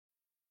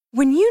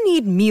When you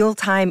need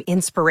mealtime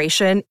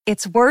inspiration,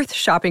 it's worth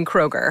shopping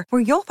Kroger,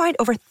 where you'll find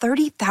over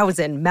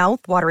 30,000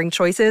 mouth-watering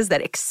choices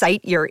that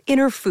excite your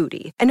inner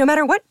foodie. And no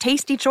matter what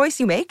tasty choice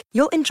you make,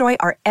 you'll enjoy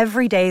our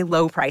everyday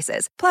low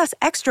prices, plus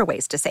extra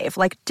ways to save,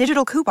 like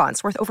digital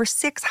coupons worth over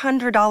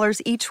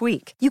 $600 each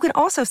week. You can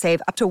also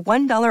save up to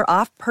 $1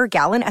 off per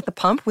gallon at the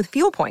pump with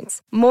fuel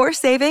points. More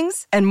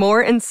savings and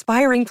more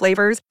inspiring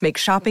flavors make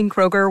shopping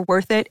Kroger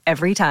worth it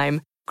every time.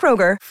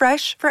 Kroger,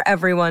 fresh for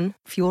everyone.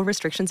 Fuel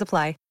restrictions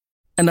apply.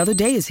 Another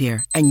day is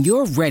here, and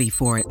you're ready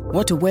for it.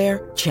 What to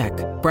wear? Check.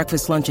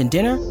 Breakfast, lunch, and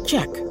dinner?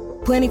 Check.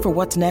 Planning for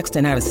what's next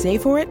and how to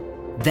save for it?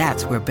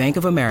 That's where Bank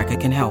of America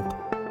can help.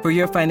 For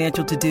your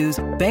financial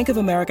to-dos, Bank of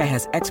America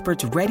has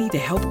experts ready to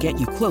help get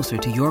you closer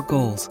to your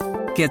goals.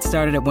 Get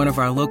started at one of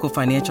our local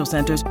financial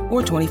centers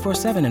or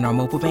 24/7 in our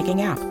mobile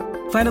banking app.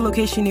 Find a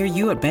location near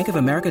you at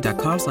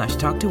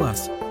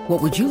bankofamerica.com/talktous.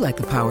 What would you like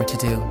the power to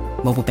do?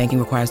 Mobile banking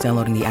requires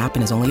downloading the app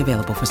and is only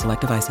available for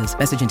select devices.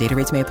 Message and data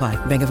rates may apply.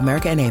 Bank of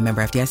America N.A.,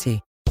 member FDIC.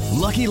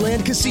 Lucky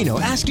Land Casino,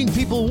 asking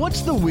people,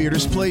 what's the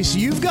weirdest place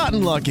you've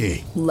gotten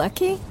lucky?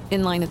 Lucky?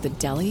 In line at the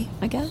deli,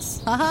 I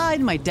guess? Aha,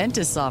 in my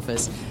dentist's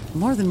office.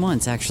 More than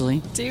once,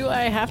 actually. Do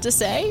I have to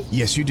say?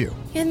 Yes, you do.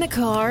 In the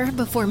car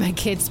before my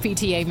kids'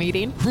 PTA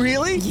meeting.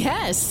 Really?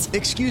 Yes.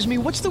 Excuse me,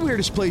 what's the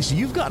weirdest place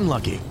you've gotten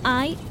lucky?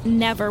 I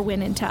never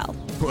win and tell.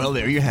 Well,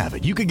 there you have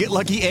it. You can get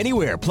lucky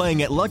anywhere,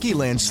 playing at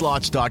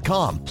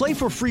LuckyLandSlots.com. Play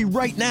for free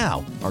right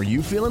now. Are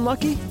you feeling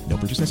lucky? No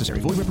purchase necessary.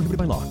 Void where prohibited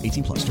by law.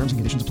 18 plus. Terms and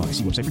conditions apply.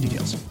 See website for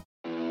details.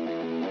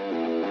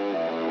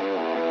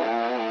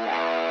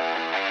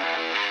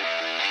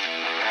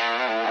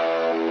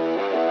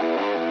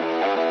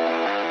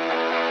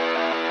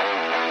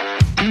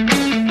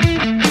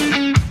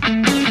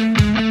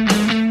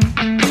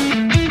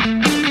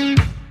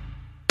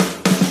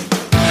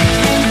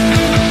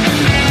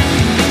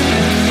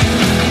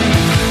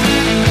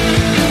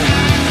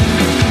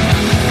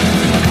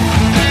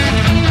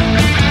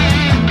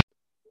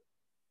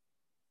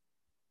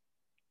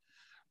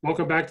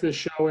 Welcome back to the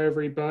show,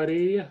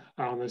 everybody,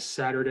 on this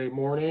Saturday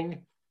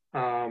morning.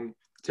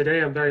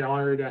 Today, I'm very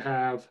honored to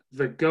have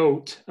the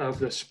GOAT of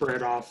the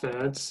spread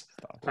offense,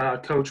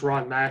 Coach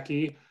Ron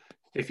Mckie.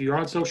 If you're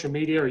on social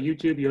media or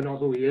YouTube, you know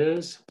who he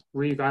is.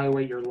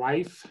 Reevaluate your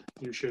life.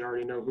 You should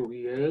already know who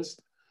he is.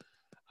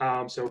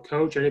 So,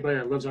 Coach, anybody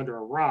that lives under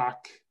a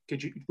rock,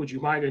 would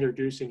you mind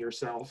introducing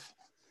yourself?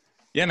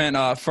 Yeah,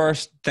 man.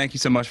 First, thank you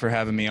so much for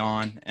having me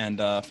on and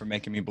for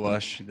making me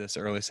blush this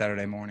early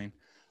Saturday morning.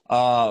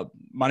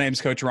 My name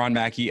is Coach Ron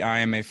Mckie. I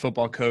am a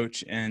football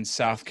coach in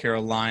South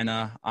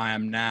Carolina. I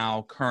am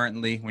now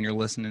currently, when you're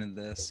listening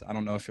to this, I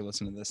don't know if you're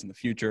listening to this in the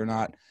future or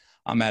not,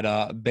 I'm at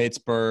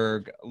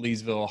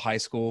Batesburg-Leesville High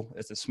School.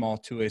 It's a small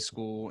 2A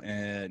school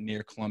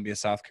near Columbia,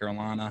 South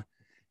Carolina.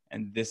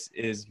 And this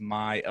is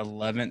my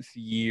 11th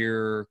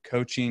year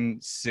coaching,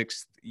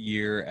 6th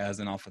year as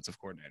an offensive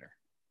coordinator.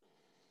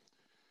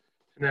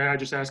 And then I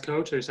just asked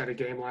Coach, they just had a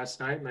game last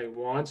night and they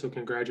won, so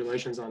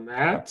congratulations on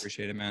that. I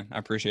appreciate it, man. I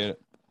appreciate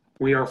it.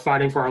 We are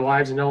fighting for our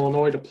lives in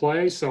Illinois to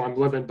play, so I'm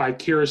living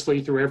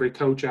vicariously through every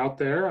coach out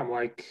there. I'm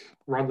like,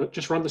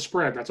 just run the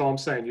spread. That's all I'm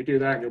saying. You do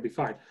that and you'll be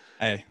fine.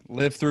 Hey,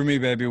 live through me,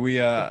 baby. We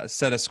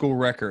set a school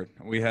record.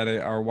 We had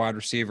our wide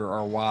receiver,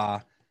 our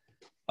Y,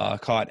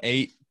 caught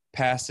 8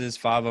 passes,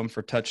 5 of them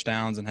for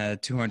touchdowns, and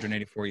had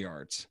 284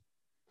 yards.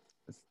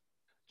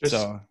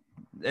 So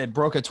it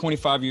broke a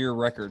 25-year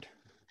record.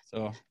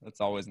 So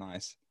that's always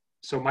nice.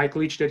 So Mike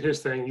Leach did his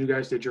thing. You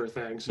guys did your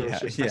thing. So yeah.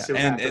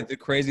 And the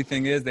crazy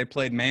thing is they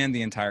played man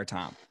the entire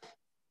time.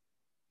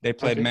 They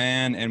played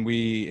man, and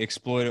we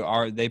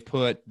exploited they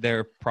put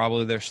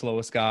probably their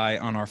slowest guy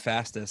on our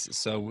fastest.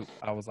 So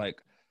I was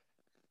like,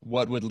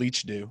 what would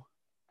Leach do?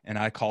 And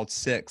I called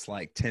 6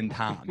 like 10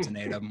 times, and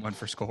 8 of them went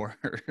for scores.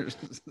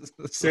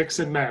 6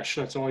 and mesh.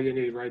 That's all you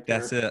need right there.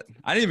 That's it.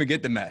 I didn't even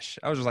get the mesh.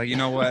 I was just like, you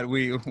know what?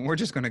 We're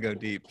just going to go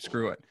deep.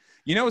 Screw it.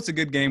 You know, it's a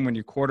good game when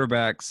your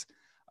quarterback's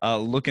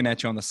looking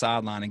at you on the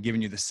sideline and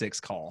giving you the 6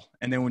 call.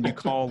 And then when you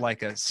call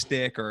like a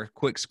stick or a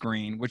quick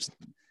screen, which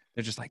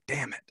they're just like,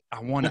 damn it, I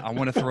want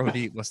to throw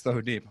deep. Let's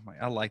throw deep. I'm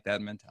like, I like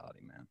that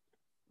mentality, man.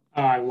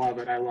 I love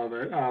it.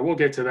 We'll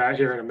get to that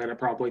here in a minute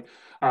probably.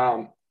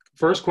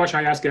 First question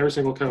I ask every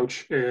single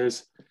coach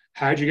is,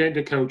 how'd you get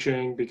into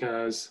coaching?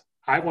 Because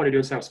I wanted to do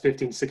it since I was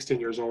 15, 16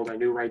 years old. I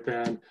knew right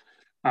then.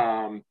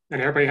 And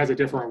everybody has a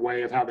different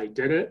way of how they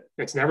did it.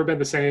 It's never been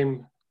the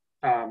same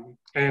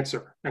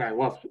answer, and I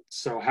love it.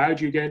 So how did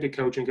you get into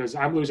coaching? Because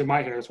I'm losing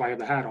my hair. That's why I have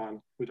the hat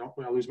on.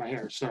 I lose my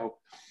hair. So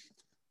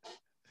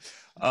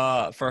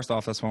first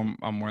off, that's why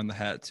I'm wearing the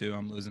hat too.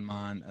 I'm losing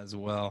mine as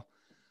well.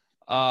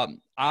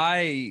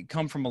 I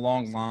come from a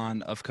long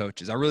line of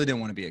coaches. I really didn't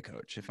want to be a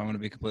coach, if I'm going to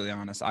be completely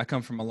honest. I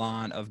come from a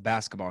line of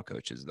basketball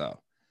coaches, though.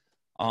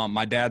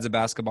 My dad's a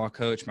basketball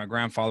coach. My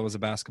grandfather was a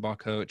basketball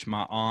coach.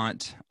 My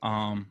aunt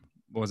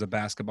was a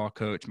basketball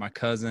coach. My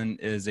cousin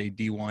is a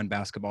D1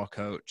 basketball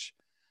coach.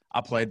 I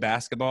played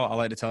basketball. I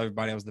like to tell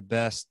everybody I was the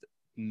best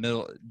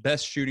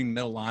shooting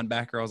middle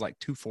linebacker. I was like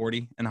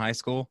 240 in high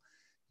school,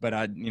 but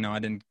I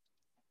didn't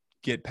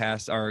get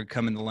past or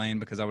come in the lane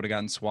because I would have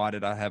gotten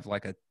swatted. I have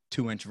like a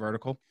 2-inch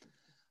vertical.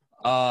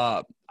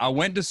 I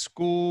went to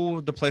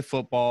school to play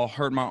football,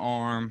 hurt my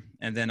arm,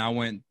 and then I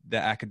went the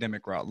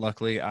academic route.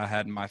 Luckily, I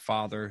had my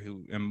father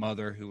and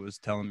mother who was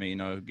telling me,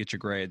 get your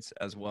grades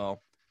as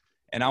well.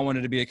 And I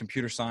wanted to be a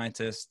computer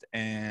scientist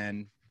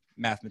and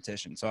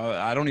mathematician. So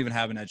I don't even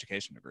have an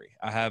education degree.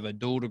 I have a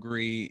dual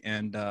degree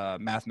in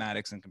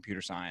mathematics and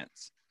computer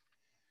science.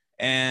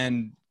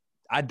 And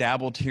I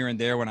dabbled here and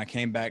there when I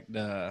came back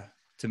to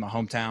my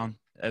hometown.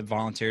 I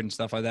volunteered and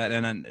stuff like that.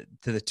 And then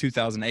to the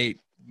 2008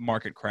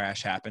 market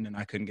crash happened and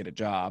I couldn't get a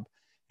job.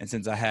 And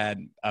since I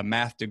had a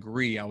math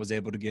degree, I was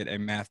able to get a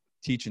math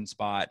teaching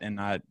spot, and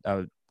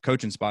a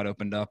coaching spot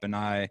opened up, and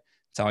that's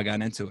how I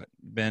got into it.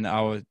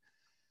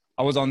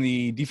 I was on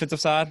the defensive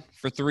side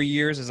for 3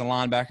 years as a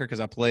linebacker because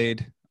I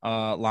played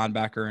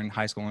linebacker in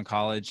high school and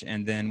college.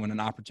 And then when an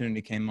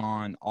opportunity came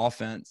on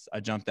offense, I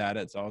jumped at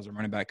it. So I was a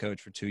running back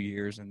coach for 2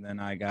 years. And then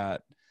I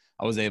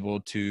was able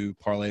to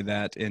parlay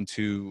that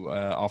into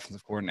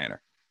offensive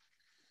coordinator.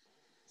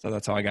 So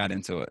that's how I got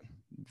into it.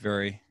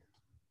 Very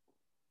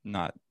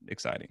not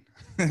exciting.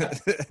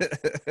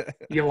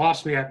 You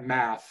lost me at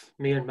math.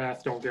 Me and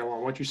math don't get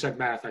along. Once you said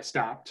math, I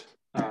stopped.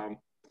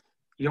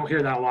 You don't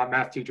hear that a lot,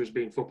 math teachers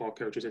being football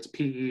coaches. It's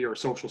PE or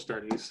social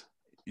studies.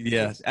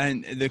 Yes.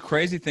 And the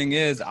crazy thing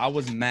is I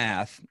was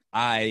math.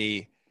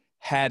 I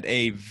had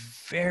a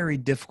very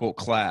difficult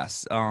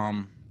class.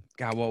 God,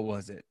 what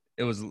was it?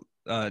 It was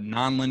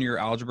nonlinear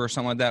algebra or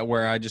something like that,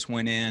 where I just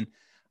went in,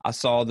 I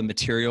saw the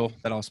material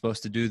that I was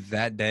supposed to do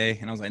that day,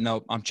 and I was like,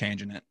 nope, I'm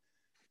changing it.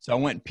 So I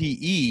went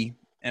PE,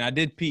 and I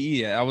did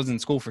PE. I was in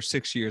school for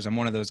 6 years. I'm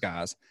one of those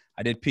guys.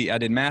 I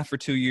did math for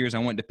 2 years. I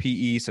went to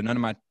PE, so none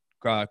of my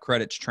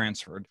credits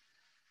transferred.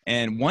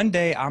 And one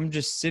day I'm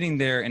just sitting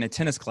there in a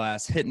tennis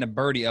class hitting a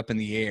birdie up in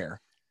the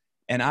air.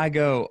 And I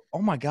go,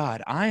 oh my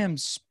God, I am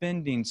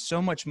spending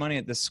so much money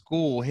at this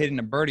school hitting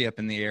a birdie up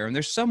in the air. And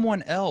there's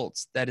someone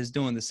else that is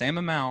doing the same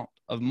amount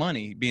of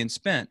money being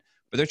spent,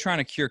 but they're trying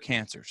to cure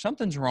cancer.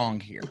 Something's wrong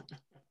here.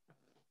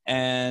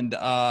 And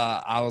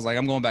I was like,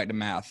 I'm going back to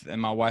math.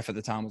 And my wife at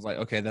the time was like,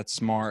 okay, that's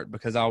smart,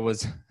 because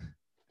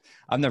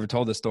I've never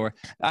told this story.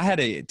 I had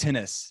a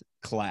tennis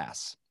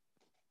class.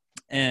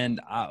 And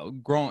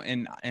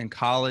growing in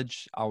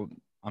college,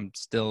 I'm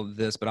still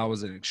this, but I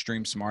was an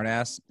extreme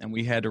smartass, and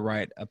we had to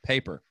write a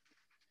paper.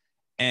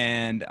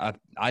 And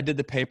I did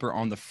the paper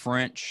on the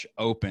French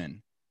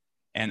Open,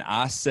 and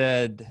I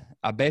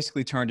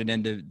basically turned it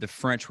into the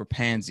French were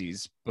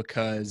pansies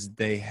because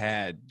they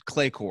had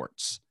clay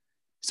courts.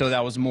 So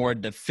that was more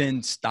the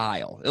Finn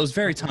style. It was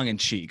very tongue in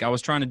cheek. I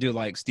was trying to do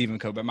like Stephen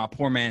Colbert, my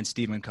poor man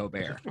Stephen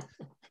Colbert.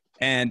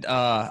 And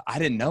I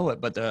didn't know it,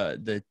 but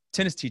the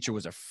tennis teacher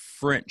was a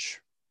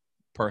French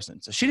person.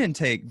 So she didn't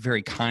take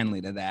very kindly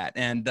to that.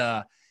 And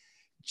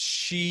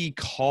she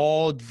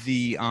called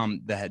the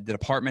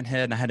department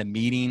head, and I had a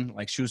meeting.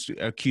 Like, she was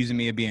accusing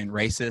me of being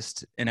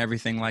racist and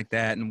everything like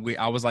that. And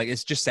I was like,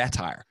 it's just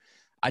satire.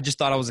 I just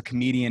thought I was a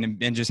comedian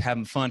and just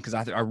having fun, because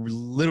I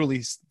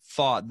literally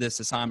thought this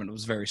assignment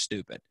was very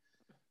stupid.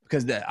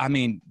 Because,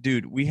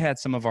 dude, we had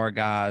some of our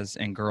guys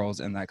and girls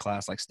in that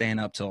class like staying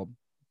up till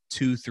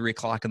 2-3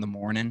 o'clock in the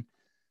morning,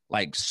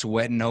 like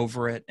sweating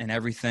over it and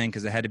everything,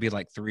 because it had to be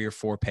like 3 or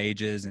 4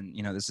 pages, and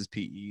this is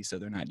PE, so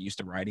they're not used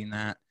to writing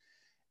that.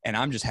 And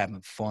I'm just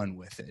having fun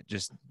with it,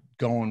 just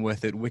going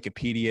with it,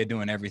 Wikipedia,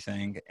 doing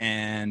everything.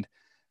 And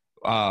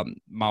I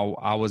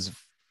was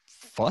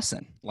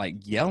fussing, like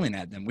yelling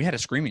at them. We had a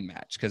screaming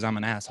match because I'm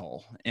an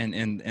asshole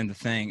in the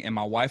thing. And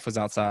my wife was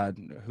outside,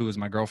 who was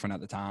my girlfriend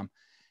at the time,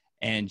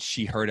 and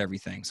she heard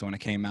everything. So when I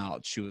came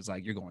out, she was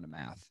like, "You're going to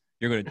math.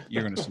 You're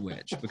gonna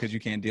switch because you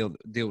can't deal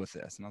with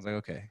this." And I was like,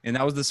 okay. And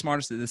that was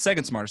the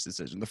second smartest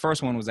decision. The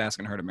first one was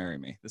asking her to marry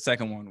me. The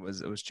second one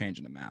was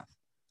changing to math.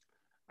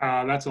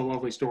 That's a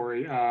lovely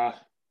story. That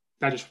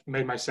just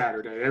made my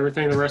Saturday.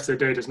 Everything the rest of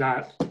the day does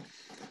not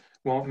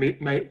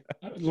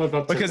live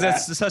up to because that.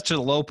 That's such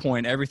a low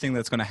point. Everything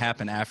that's going to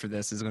happen after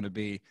this is going to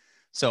be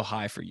so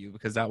high for you,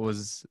 because that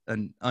was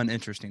an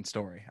uninteresting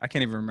story. I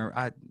can't even remember.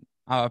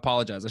 I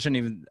apologize.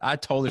 I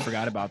totally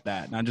forgot about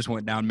that. And I just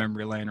went down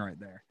memory lane right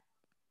there.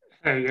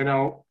 Hey,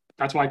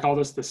 that's why I call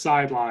this the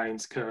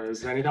sidelines,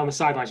 because anytime on the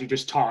sidelines, you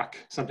just talk.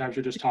 Sometimes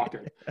you're just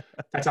talking.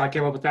 That's how I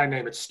came up with that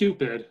name. It's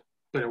stupid,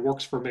 but it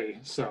works for me.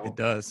 So it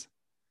does.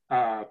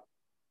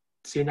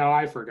 See, now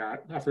I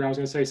forgot. I was going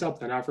to say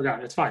something. I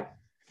forgot. It's fine.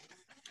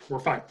 We're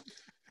fine.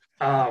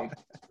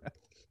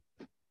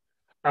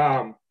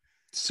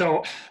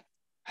 So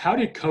how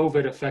did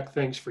COVID affect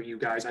things for you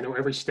guys? I know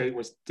every state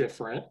was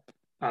different.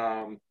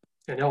 In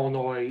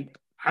Illinois,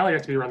 I only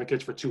have to be around the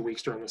kids for 2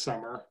 weeks during the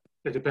summer.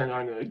 It depended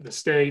on the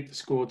state, the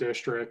school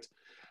district.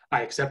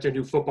 I accepted a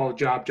new football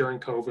job during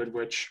COVID,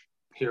 which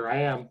here I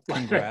am.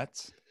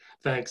 Congrats.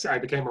 Thanks. I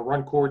became a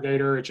run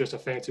coordinator. It's just a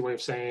fancy way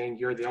of saying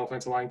you're the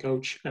offensive line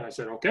coach. And I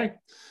said, okay.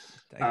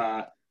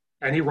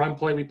 Any run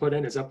play we put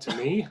in is up to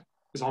me.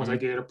 As long as I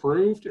get it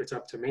approved, it's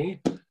up to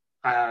me.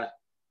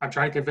 I'm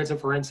trying to convince them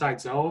for inside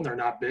zone. They're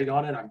not big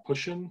on it. I'm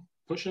pushing.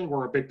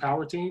 We're a big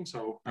power team,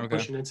 so I'm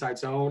pushing inside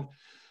zone.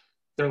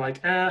 they're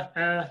like,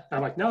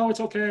 I'm like, no, it's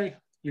okay.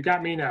 You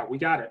got me now. We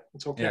got it.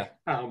 It's okay.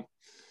 Yeah.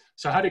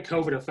 So how did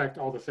COVID affect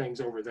all the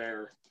things over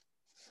there?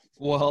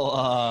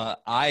 Well,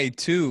 I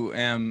too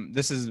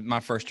this is my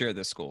first year at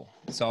this school.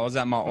 So I was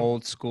at my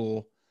old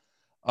school.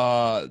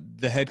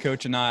 The head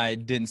coach and I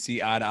didn't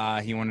see eye to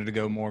eye. He wanted to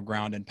go more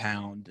ground and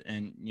pound.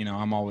 And,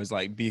 I'm always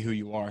like, be who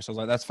you are. So I was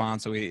like, that's fine.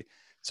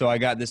 So I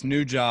got this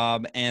new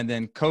job, and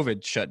then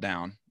COVID shut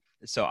down.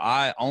 So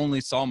I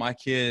only saw my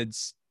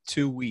kids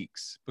 2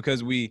 weeks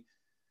because we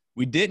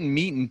didn't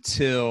meet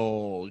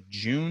until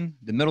June,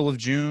 the middle of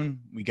June.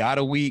 We got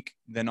a week.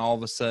 Then all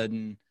of a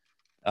sudden,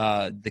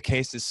 the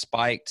cases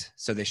spiked.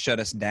 So they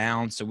shut us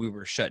down. So we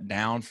were shut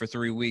down for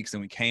 3 weeks.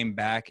 And we came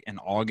back in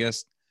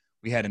August.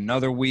 We had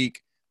another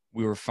week.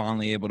 We were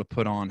finally able to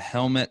put on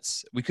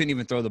helmets. We couldn't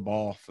even throw the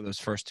ball for those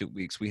first 2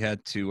 weeks. We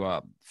had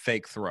to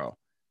fake throw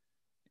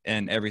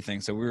and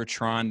everything. So we were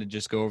trying to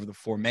just go over the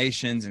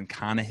formations and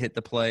kind of hit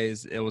the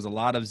plays. It was a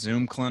lot of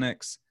Zoom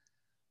clinics.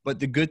 But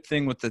the good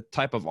thing with the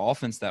type of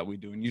offense that we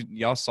do, and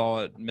y'all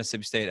saw at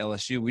Mississippi State,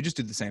 LSU, we just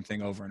do the same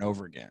thing over and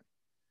over again.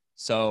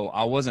 So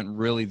I wasn't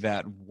really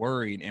that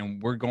worried.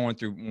 And we're going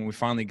through, when we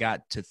finally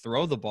got to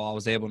throw the ball, I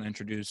was able to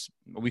introduce,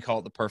 we call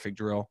it the perfect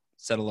drill,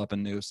 settle up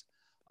and noose,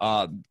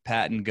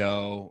 pat and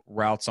go,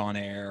 routes on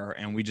air,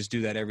 and we just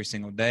do that every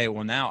single day.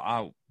 Well,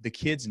 now the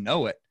kids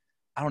know it.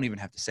 I don't even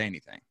have to say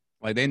anything.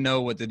 Like, they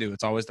know what to do.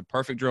 It's always the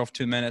perfect drill for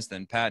 2 minutes,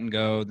 then pat and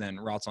go, then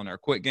routes on air,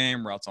 quick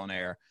game, routes on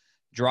air,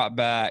 drop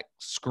back,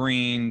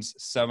 screens,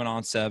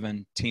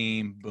 7-on-7,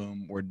 team,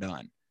 boom, we're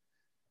done.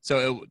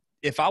 So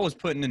if I was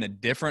putting in a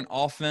different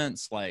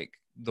offense, like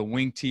the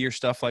wing tee or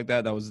stuff like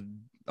that was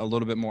a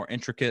little bit more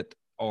intricate,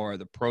 or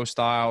the pro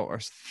style or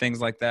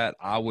things like that,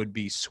 I would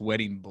be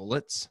sweating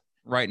bullets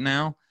right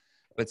now.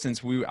 But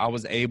since I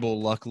was able,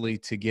 luckily,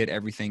 to get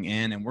everything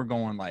in, and we're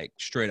going like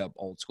straight up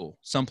old school.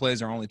 Some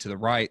plays are only to the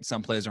right,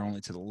 some plays are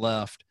only to the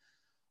left.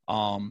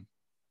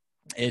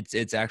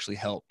 It's actually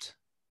helped.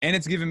 And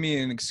it's given me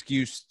an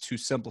excuse to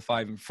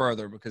simplify even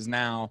further, because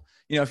now,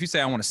 if you say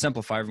I want to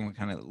simplify, everyone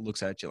kind of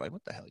looks at you like,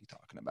 what the hell are you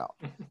talking about?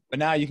 But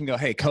now you can go,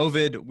 hey,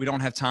 COVID, we don't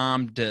have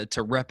time to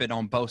rep it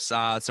on both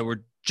sides, so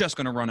we're just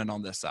going to run it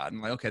on this side.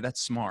 And like, okay, that's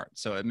smart.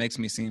 So it makes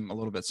me seem a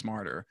little bit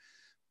smarter,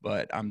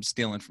 but I'm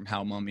stealing from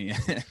Hal Mummy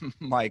and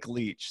Mike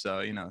Leach.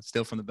 So,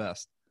 steal from the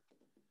best.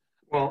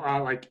 Well,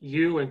 like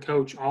you and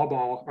Coach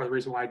Allball are the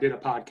reason why I did a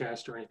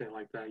podcast or anything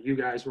like that. You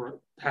guys were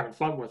having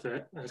fun with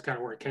it. That's kind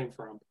of where it came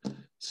from.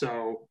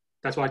 So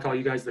that's why I call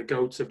you guys the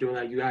goats of doing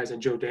that. You guys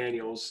and Joe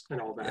Daniels and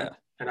all that. Yeah.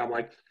 And I'm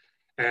like,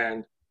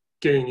 and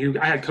getting you.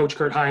 I had Coach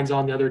Kurt Hines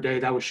on the other day.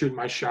 That was shooting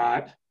my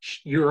shot.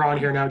 You're on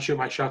here now and shooting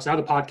my shots. Now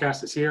the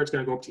podcast is here. It's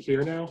going to go up to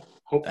here now.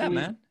 Hopefully, yeah,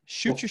 man.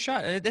 Shoot your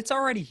shot. It's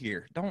already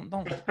here. Don't.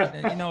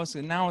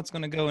 Now it's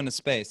going to go into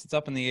space. It's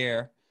up in the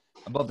air,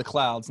 above the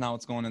clouds. Now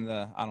it's going in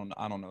the. I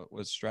don't know.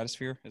 Was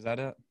stratosphere? Is that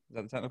it? Is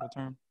that the technical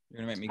term?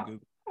 You're going to make me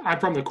Google. I'm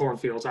from the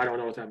cornfields. I don't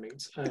know what that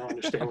means. I don't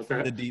understand what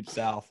that. The deep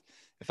south.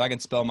 If I can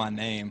spell my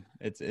name,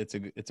 it's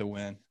a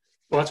win.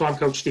 Well, that's why I'm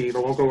Coach Steve. I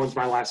won't go into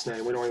my last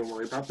name. We don't even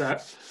worry about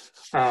that.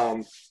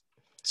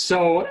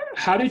 So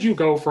how did you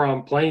go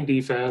from playing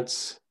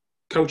defense,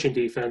 coaching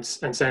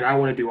defense, and saying, I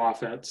want to do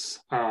offense?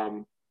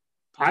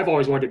 I've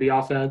always wanted to be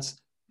offense.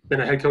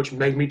 Then a head coach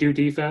made me do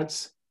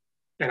defense,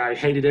 and I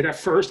hated it at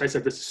first. I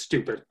said, this is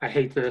stupid. I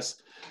hate this.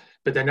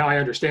 But then now I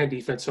understand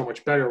defense so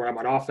much better when I'm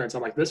on offense.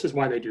 I'm like, this is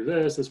why they do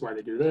this. This is why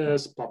they do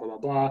this, blah, blah, blah,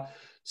 blah.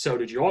 So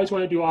did you always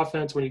want to do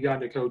offense when you got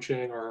into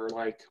coaching, or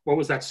like, what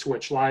was that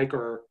switch like?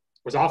 Or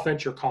was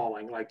offense your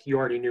calling? Like, you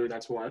already knew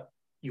that's what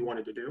you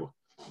wanted to do?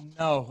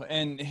 No.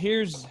 And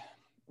here's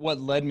what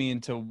led me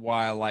into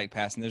why I like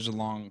passing. There's a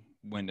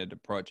long-winded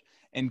approach.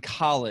 In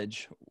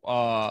college,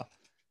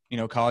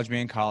 college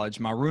being college,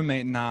 my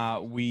roommate and I,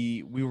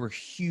 we were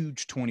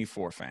huge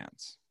 24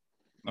 fans.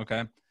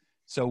 Okay.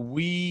 So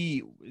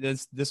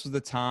this was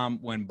the time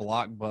when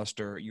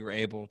Blockbuster, you were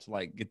able to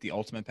like get the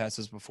ultimate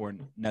passes before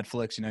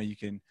Netflix. You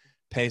can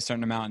pay a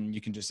certain amount and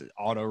you can just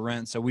auto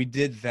rent. So we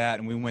did that,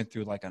 and we went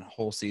through like a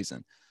whole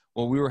season.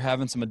 Well, we were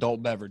having some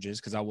adult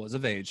beverages because I was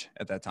of age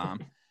at that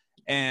time.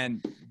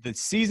 And the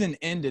season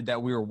ended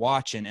that we were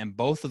watching, and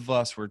both of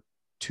us were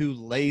too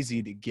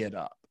lazy to get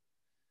up.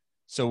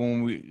 So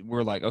when we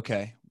were like,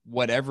 okay,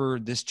 whatever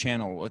this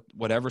channel,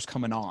 whatever's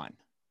coming on,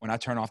 when I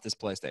turn off this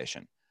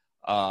PlayStation,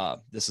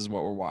 this is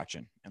what we're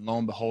watching. And lo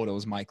and behold, it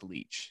was Mike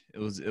Leach. It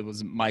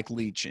was Mike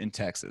Leach in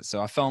Texas.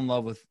 So I fell in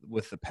love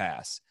with the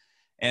pass.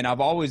 And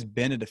I've always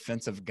been a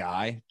defensive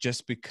guy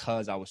just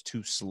because I was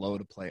too slow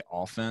to play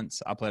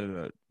offense. I played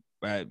at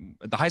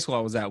the high school I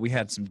was at. We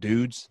had some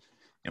dudes,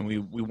 and we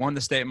won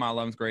the state in my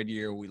 11th grade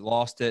year. We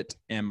lost it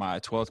in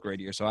my 12th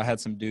grade year. So I had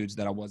some dudes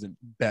that I wasn't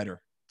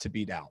better to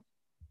beat out.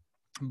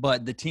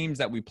 But the teams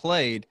that we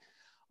played,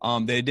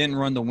 they didn't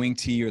run the wing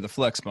tee or the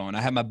flex bone.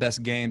 I had my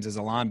best games as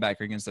a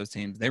linebacker against those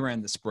teams. They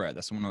ran the spread.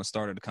 That's when it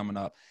started coming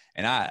up.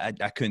 And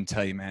I couldn't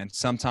tell you, man.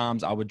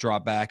 Sometimes I would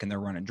drop back and they're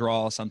running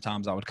draw.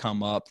 Sometimes I would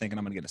come up thinking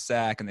I'm going to get a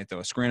sack, and they throw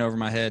a screen over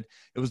my head.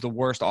 It was the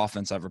worst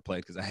offense I ever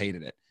played because I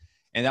hated it.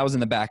 And that was in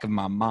the back of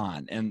my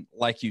mind. And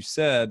like you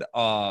said,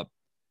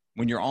 when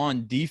when you're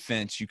on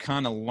defense, you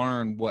kind of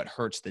learn what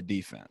hurts the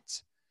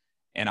defense.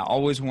 And I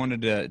always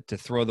wanted to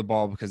throw the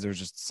ball because there's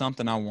just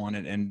something I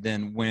wanted. And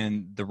then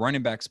when the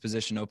running back's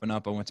position opened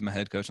up, I went to my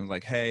head coach and was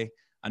like, hey,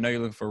 I know you're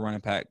looking for a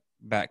running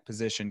back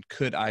position.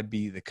 Could I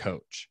be the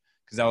coach?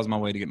 Because that was my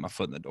way to get my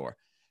foot in the door.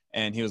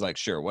 And he was like,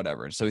 sure,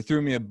 whatever. So he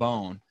threw me a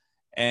bone,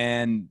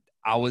 and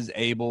I was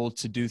able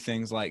to do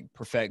things like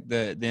perfect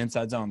the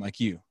inside zone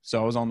like you.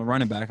 So I was on the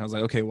running back. And I was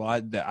like, okay,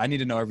 well, I need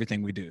to know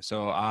everything we do.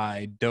 So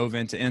I dove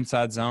into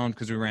inside zone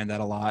because we ran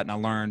that a lot. And I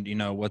learned,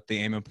 what the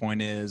aiming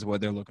point is,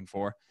 what they're looking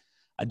for.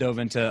 I dove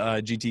into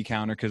GT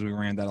counter because we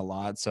ran that a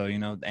lot. So,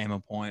 the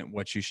aiming point,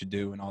 what you should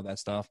do and all that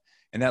stuff.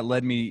 And that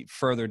led me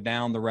further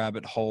down the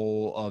rabbit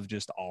hole of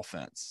just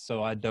offense.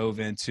 So I dove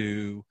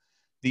into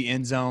the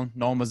end zone.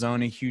 Noel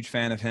Mazzoni, huge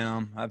fan of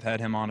him. I've had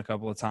him on a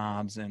couple of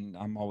times, and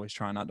I'm always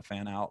trying not to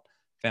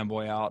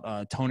fanboy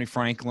out. Tony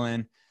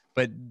Franklin.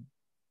 But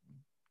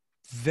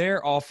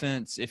their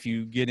offense, if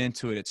you get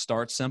into it, it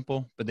starts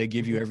simple, but they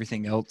give you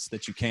everything else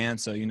that you can.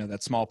 So,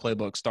 that small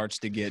playbook starts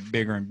to get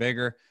bigger and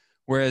bigger.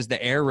 Whereas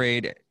the air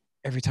raid,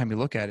 every time you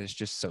look at it, is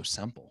just so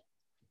simple.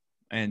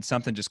 And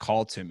something just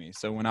called to me.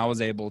 So when I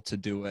was able to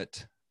do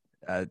it,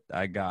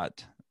 I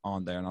got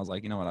on there and I was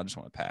like, you know what, I just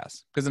want to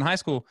pass. Because in high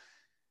school,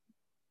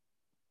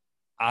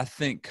 I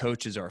think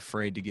coaches are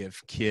afraid to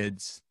give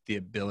kids the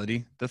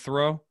ability to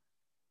throw.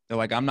 They're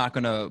like, I'm not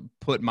going to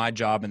put my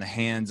job in the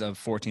hands of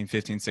 14,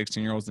 15,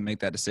 16-year-olds to make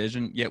that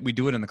decision. Yet we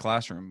do it in the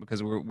classroom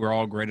because we're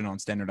all graded on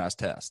standardized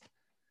tests.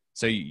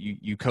 So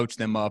you coach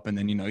them up, and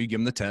then, you give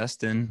them the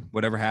test, and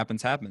whatever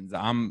happens, happens.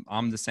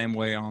 I'm the same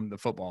way on the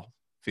football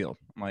field.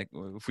 I'm like,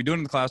 well, if we do it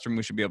in the classroom,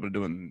 we should be able to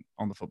do it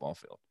on the football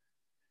field.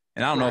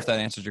 And I don't know if that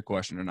answers your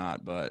question or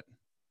not, but.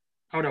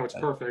 Oh, no, it's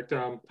perfect.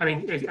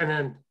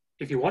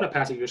 If you want to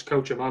pass it, you just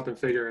coach them up and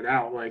figure it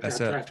out. Like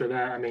after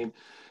that,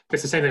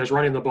 it's the same thing as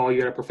running the ball.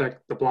 You got to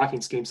perfect the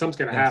blocking scheme. Something's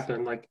going to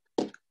happen. Like,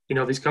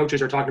 these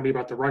coaches are talking to me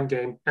about the run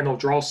game, and they'll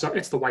draw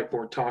it's the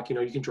whiteboard talk.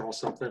 You can draw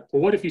something.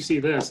 Well, what if you see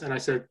this? And I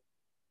said,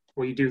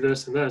 well, you do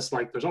this and this.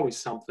 Like, there's always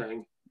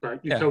something,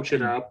 but you coach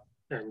it up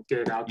and get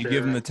it out there. You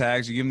give them the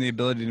tags. You give them the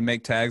ability to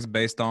make tags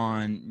based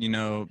on,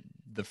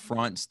 the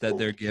fronts that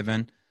they're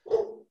given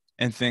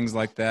and things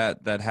like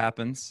that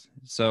happens.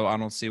 So I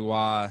don't see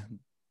why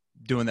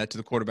doing that to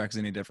the quarterback is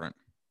any different.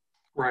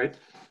 Right.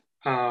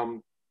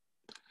 No,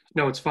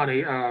 it's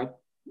funny.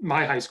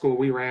 My high school,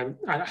 we ran,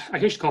 I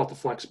used to call it the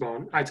flex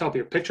bone. I tell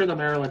people, picture the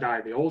Maryland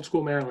eye, the old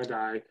school Maryland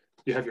eye.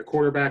 You have your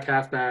quarterback,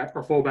 halfback,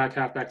 or fullback,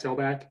 halfback,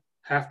 tailback.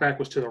 Halfback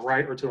was to the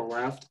right or to the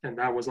left, and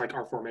that was like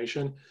our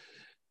formation.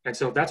 And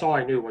so that's all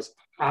I knew was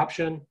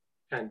option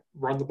and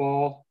run the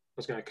ball. I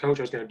was going to coach.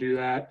 I was going to do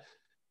that.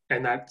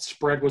 And that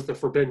spread was the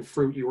forbidden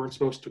fruit you weren't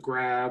supposed to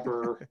grab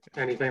or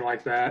anything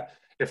like that.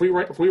 If we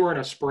were in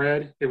a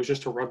spread, it was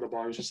just to run the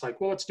ball. It was just like,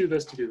 well, let's do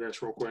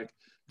this real quick.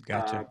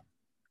 Gotcha.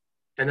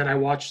 And then I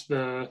watched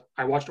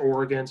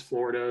Oregon's,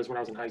 Florida's when I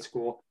was in high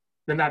school.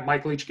 Then that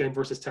Mike Leach game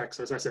versus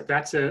Texas, I said,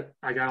 that's it.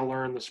 I got to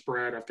learn the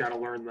spread. I've got to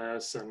learn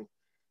this. And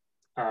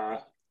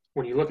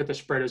when you look at the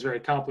spread, it's very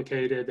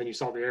complicated. Then you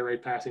saw the air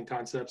raid passing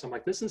concepts. I'm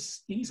like, this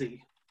is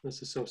easy.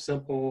 This is so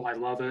simple. I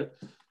love it.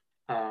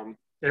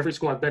 Every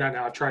school I've been at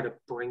now, I've tried to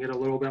bring it a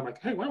little bit. I'm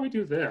like, hey, why don't we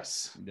do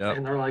this? Yep.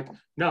 And they're like,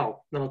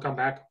 no. Then they'll come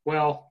back.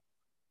 Well,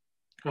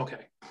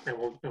 okay, and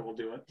we'll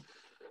do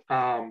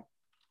it.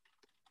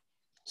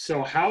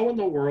 So how in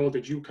the world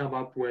did you come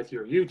up with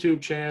your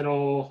YouTube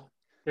channel?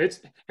 You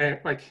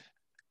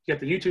got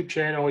the YouTube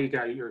channel, you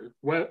got your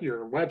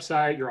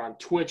website, you're on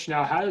Twitch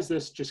now. How does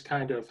this just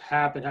kind of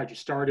happen? How'd you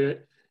start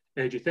it?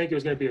 And did you think it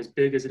was going to be as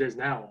big as it is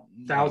now?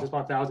 Thousands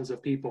upon thousands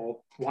of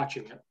people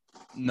watching it.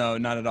 No,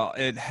 not at all.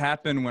 It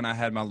happened when I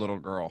had my little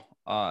girl.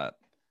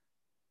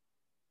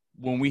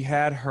 When we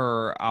had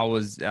her,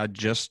 I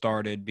just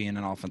started being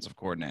an offensive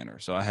coordinator.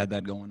 So I had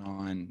that going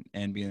on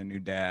and being a new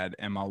dad.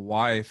 And my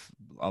wife,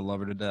 I love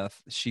her to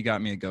death. She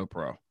got me a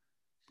GoPro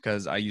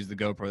because I use the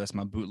GoPro. That's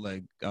my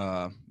bootleg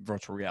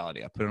virtual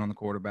reality. I put it on the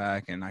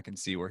quarterback and I can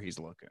see where he's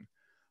looking.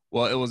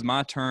 Well, it was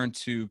my turn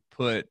to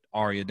put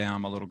Arya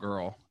down, my little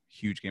girl.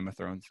 Huge Game of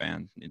Thrones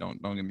fan. You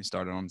don't get me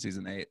started on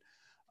season 8.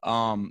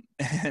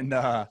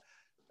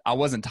 I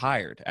wasn't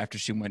tired after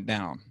she went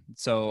down.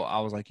 So I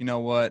was like, you know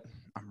what?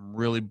 I'm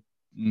really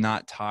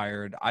not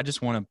tired. I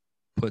just want to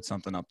put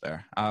something up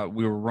there.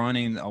 We were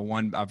running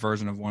a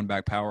version of one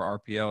back power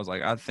RPO. I was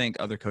like, I think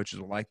other coaches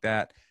will like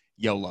that.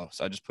 YOLO.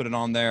 So I just put it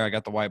on there. I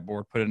got the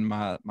whiteboard, put it in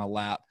my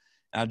lap.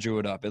 And I drew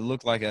it up. It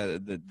looked like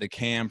the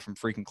cam from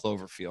freaking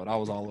Cloverfield. I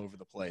was all over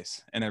the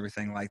place and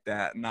everything like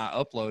that. And I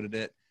uploaded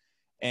it.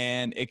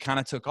 And it kind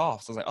of took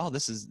off. So I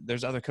was like,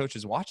 there's other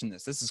coaches watching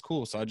this. This is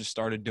cool. So I just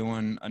started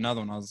doing another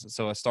one.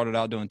 I started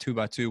out doing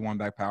 2x2, one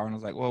back power. And I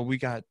was like, well, we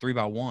got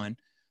 3x1.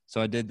 So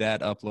I did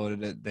that,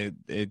 uploaded it.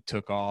 It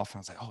took off. And I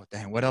was like, oh,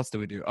 dang, what else do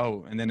we do?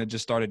 Oh, and then it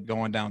just started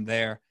going down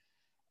there.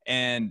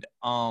 And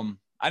I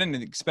didn't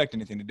expect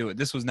anything to do it.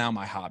 This was now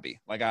my hobby.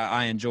 Like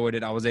I enjoyed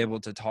it. I was able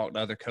to talk to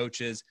other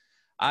coaches.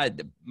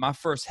 My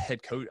first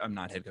head coach, I'm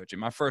not head coaching.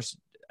 My first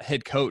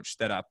head coach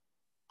that I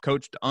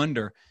coached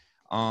under,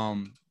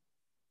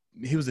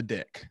 he was a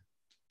dick.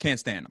 Can't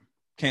stand him.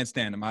 Can't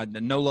stand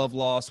him. No love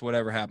lost,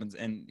 whatever happens.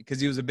 And because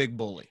he was a big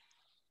bully.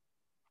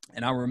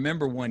 And I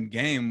remember one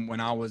game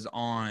when I was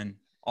on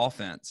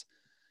offense,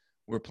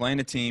 we were playing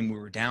a team. We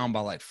were down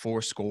by like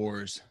 4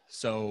 scores.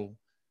 So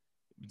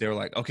they were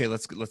like, okay,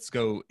 let's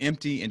go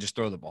empty and just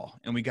throw the ball.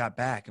 And we got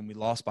back and we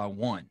lost by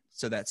 1.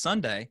 So that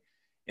Sunday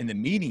in the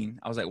meeting,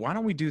 I was like, why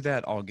don't we do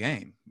that all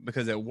game?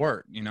 Because it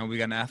worked. You know, we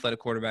got an athletic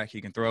quarterback.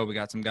 He can throw. We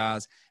got some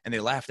guys. And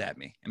they laughed at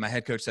me. And my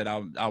head coach said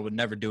I would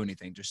never do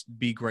anything. Just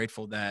be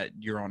grateful that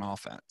you're on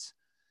offense.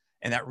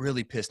 And that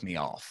really pissed me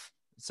off.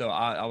 So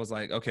I was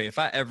like, okay, if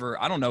I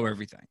don't know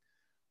everything,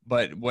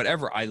 but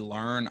whatever I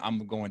learn,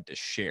 I'm going to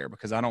share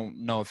because I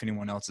don't know if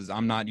anyone else is.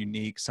 I'm not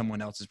unique.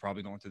 Someone else is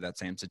probably going through that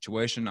same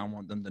situation. I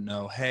want them to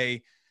know,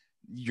 hey,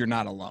 you're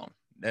not alone.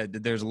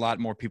 There's a lot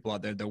more people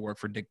out there that work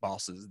for dick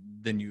bosses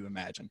than you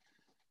imagine.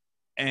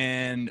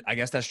 And I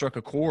guess that struck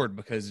a chord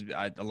because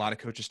a lot of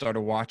coaches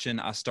started watching.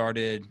 I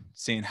started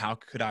seeing how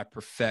could I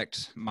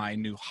perfect my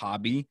new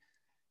hobby.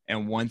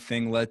 And one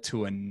thing led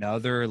to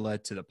another,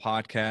 led to the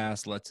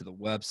podcast, led to the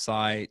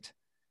website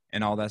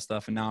and all that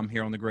stuff. And now I'm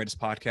here on the greatest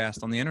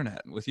podcast on the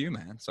internet with you,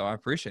 man. So I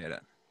appreciate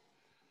it.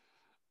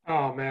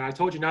 Oh, man, I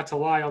told you not to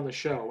lie on the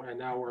show, and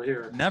now we're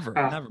here. Never.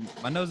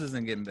 My nose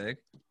isn't getting big.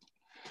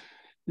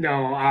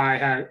 No, I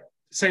had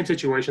same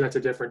situation. That's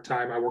a different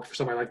time. I worked for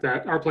somebody like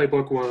that. Our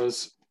playbook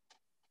was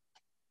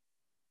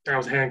I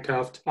was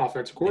handcuffed,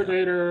 offensive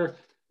coordinator.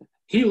 Yeah.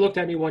 He looked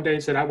at me one day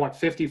and said, I want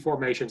 50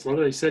 formations.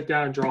 Literally sit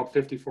down and draw up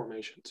 50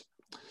 formations.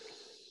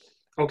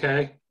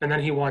 Okay. And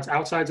then he wants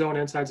outside zone,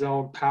 inside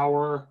zone,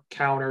 power,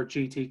 counter,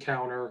 GT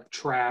counter,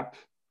 trap,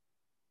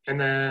 and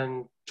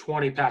then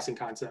 20 passing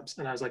concepts.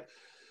 And I was like,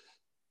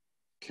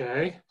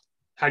 okay,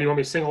 how do you want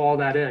me to single all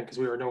that in? Because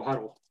we were no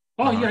huddle.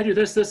 Oh, you got to do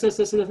this.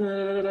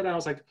 And I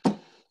was like.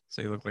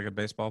 So you look like a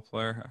baseball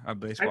player, a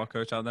baseball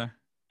coach out there?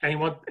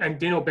 And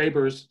Dino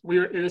Babers,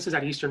 this is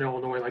at Eastern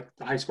Illinois, like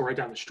the high school right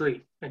down the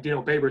street. And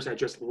Dino Babers had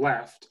just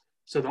left.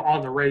 So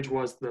on the rage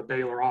was the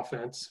Baylor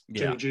offense.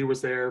 Yeah. Jimmy G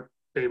was there.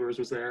 Babers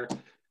was there.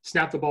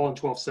 Snapped the ball in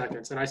 12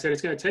 seconds. And I said,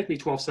 it's going to take me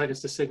 12 seconds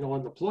to signal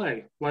in the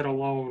play, let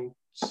alone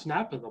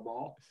snapping the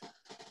ball.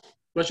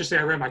 Let's just say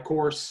I ran my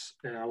course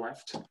and I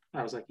left.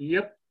 I was like,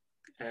 yep.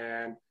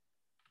 And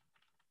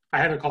I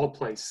haven't called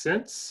plays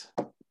since.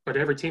 But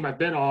every team I've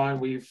been on,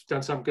 we've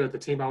done something good. The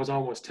team I was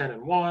on was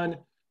 10-1.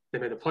 They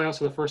made the playoffs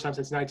for the first time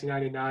since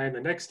 1999.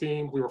 The next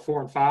team, we were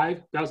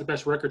 4-5. That was the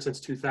best record since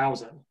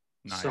 2000.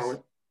 Nice.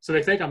 So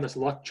they think I'm this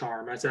luck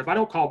charm. I said, if I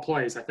don't call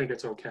plays, I think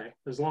it's okay,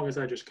 as long as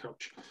I just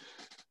coach.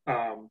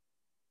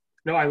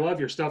 No, I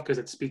love your stuff because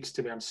it speaks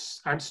to me.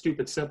 I'm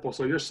stupid simple.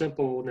 So your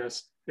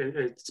simpleness,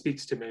 it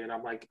speaks to me. And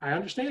I'm like, I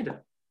understand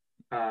it.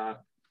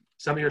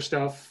 Some of your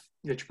stuff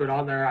that you put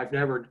on there, I've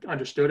never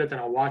understood it. Then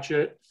I'll watch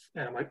it.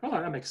 And I'm like, oh,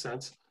 that makes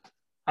sense.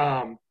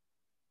 Where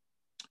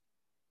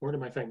did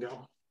my thing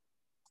go?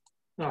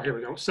 Oh, here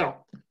we go. So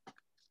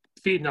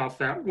feeding off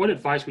that, what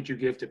advice would you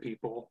give to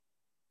people?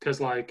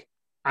 Because, like,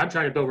 I'm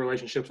trying to build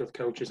relationships with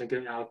coaches and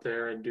get out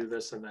there and do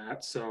this and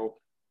that. So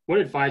what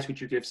advice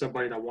would you give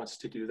somebody that wants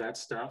to do that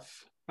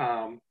stuff?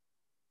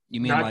 You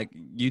mean like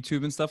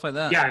YouTube and stuff like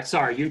that? Yeah,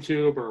 sorry,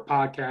 YouTube or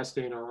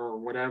podcasting or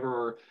whatever,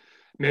 or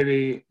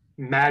maybe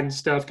Madden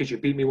stuff because you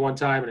beat me one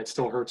time and it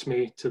still hurts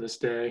me to this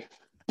day.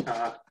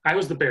 I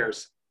was the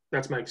Bears.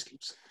 That's my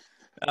excuse.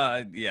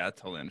 Yeah, I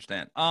totally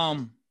understand.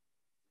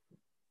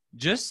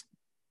 Just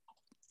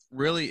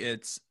really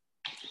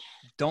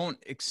don't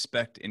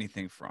expect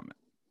anything from it.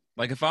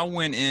 Like if I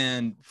went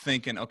in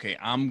thinking, okay,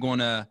 I'm going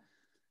to,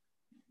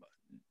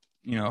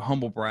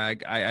 humble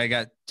brag. I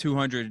got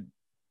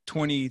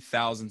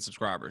 220,000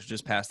 subscribers,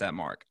 just past that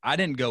mark. I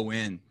didn't go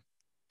in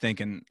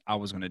thinking I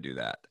was going to do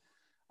that.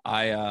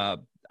 I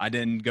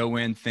didn't go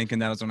in thinking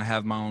that I was going to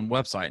have my own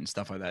website and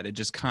stuff like that. It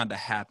just kind of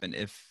happened.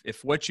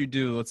 If what you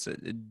do,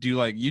 do you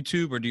like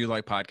YouTube or do you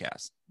like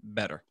podcasts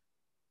better?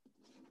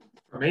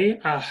 For me,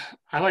 I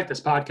like this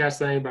podcast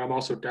thing, but I'm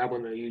also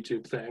dabbling in the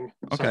YouTube thing.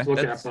 So okay. I'm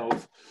looking at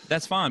both.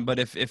 That's fine. But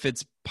if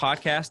it's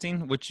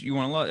podcasting, which you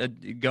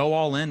want to go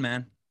all in,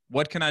 man.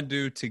 What can I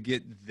do to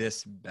get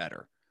this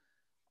better?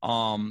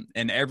 And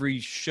every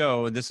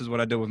show, this is what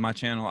I did with my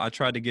channel. I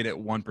tried to get it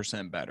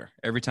 1% better.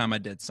 Every time I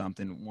did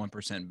something,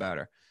 1%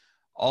 better.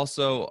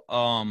 Also,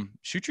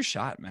 shoot your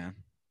shot, man.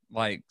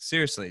 Like,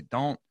 seriously,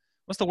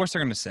 what's the worst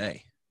they're going to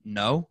say?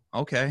 No?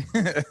 Okay.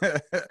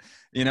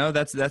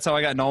 That's how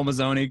I got Noel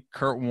Mazzoni,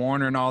 Kurt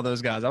Warner, and all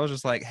those guys. I was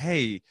just like,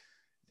 hey,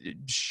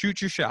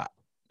 shoot your shot.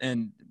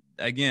 And,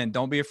 again,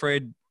 don't be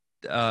afraid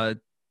to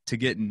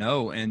get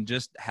no and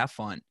just have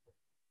fun.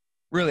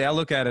 Really, I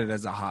look at it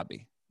as a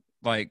hobby.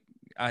 Like,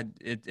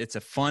 it's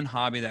a fun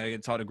hobby that I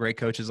get taught to great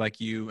coaches like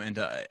you and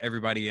to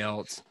everybody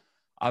else.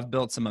 I've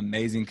built some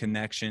amazing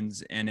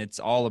connections, and it's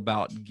all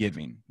about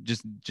giving.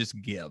 Just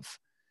give.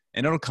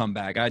 And it'll come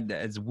back.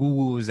 As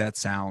woo-woo as that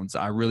sounds,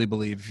 I really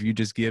believe if you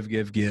just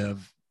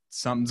give,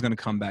 something's going to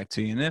come back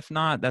to you. And if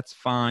not, that's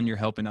fine. You're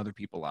helping other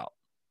people out.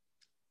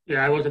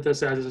 Yeah, I look at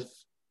this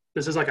as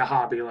this is like a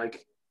hobby.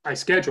 Like, I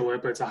schedule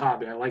it, but it's a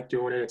hobby. I like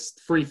doing it. It's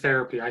free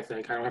therapy, I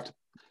think. I don't have to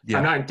Yeah.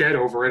 I'm not in debt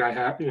over it. I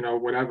have,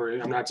 whatever.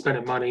 I'm not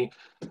spending money.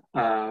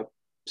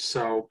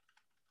 So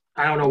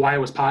I don't know why I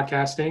was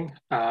podcasting.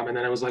 And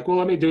then I was like, well,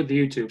 let me do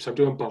the YouTube. So I'm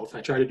doing both.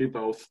 I try to do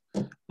both.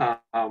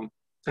 And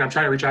I'm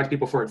trying to reach out to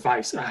people for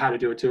advice on how to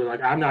do it too.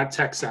 Like, I'm not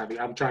tech savvy.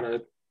 I'm trying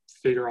to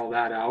figure all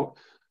that out.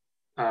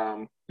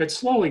 It's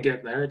slowly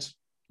getting there. It's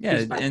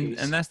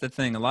and that's the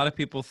thing. A lot of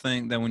people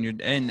think that when you're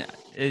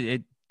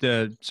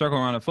the circle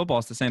around of football,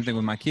 it's the same thing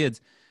with my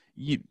kids.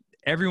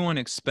 Everyone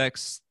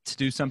expects to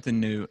do something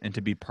new and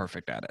to be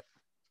perfect at it.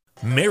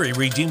 Mary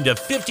redeemed a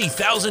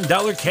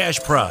 $50,000 cash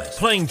prize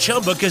playing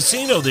Chumba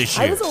Casino this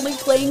year. I was only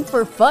playing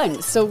for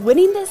fun, so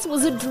winning this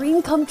was a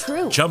dream come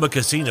true. Chumba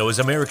Casino is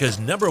America's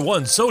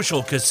 #1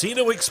 social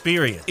casino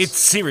experience. It's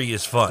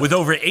serious fun. With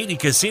over 80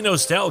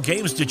 casino-style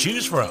games to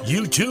choose from,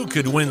 you too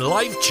could win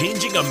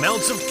life-changing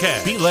amounts of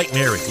cash. Be like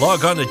Mary.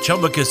 Log on to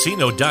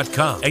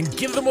ChumbaCasino.com and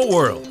give them a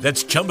whirl.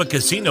 That's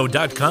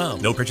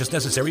ChumbaCasino.com. No purchase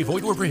necessary.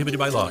 Void where prohibited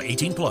by law.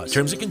 18+.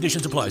 Terms and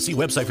conditions apply. See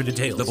website for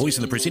details. The voice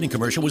in the preceding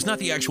commercial was not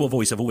the actual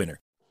voice of a winner.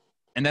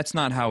 And that's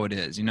not how it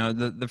is.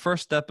 The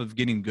first step of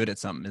getting good at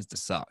something is to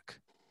suck.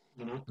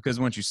 Mm-hmm. Because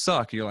once you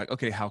suck, you're like,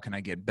 okay, how can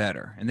I get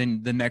better? And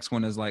then the next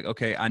one is like,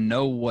 okay, I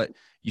know what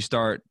you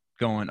start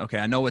going, okay,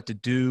 I know what to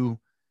do,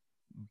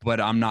 but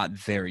I'm not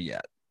there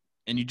yet.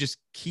 And you just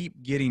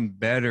keep getting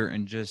better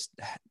and just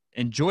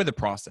enjoy the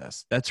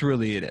process. That's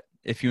really it.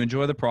 If you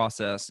enjoy the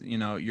process,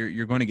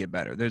 you're going to get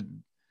better.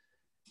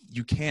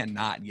 You can't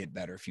not get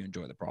better if you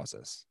enjoy the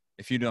process.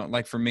 If you don't,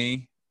 like for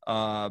me,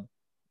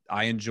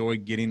 I enjoy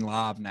getting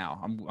live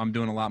now. I'm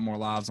doing a lot more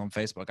lives on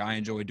Facebook. I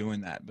enjoy doing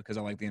that because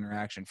I like the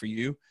interaction. For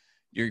you,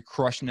 you're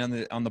crushing on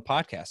the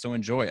podcast, so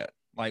enjoy it.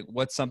 Like,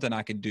 what's something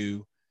I could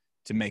do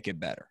to make it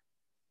better?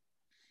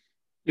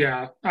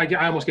 Yeah, I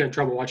almost get in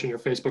trouble watching your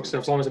Facebook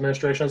stuff. As long as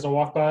administration doesn't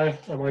walk by,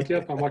 I'm like,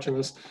 yep, I'm watching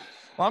this.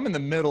 Well, I'm in the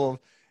middle of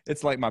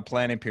it's like my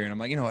planning period. I'm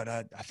like, you know what?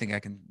 I think I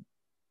can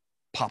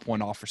pop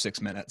one off for 6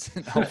 minutes.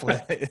 Hopefully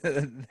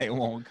they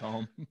won't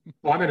come.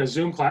 Well, I'm in a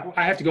Zoom class.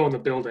 I have to go in the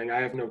building.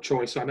 I have no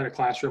choice. So I'm in a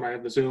classroom. I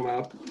have the Zoom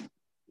up.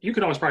 You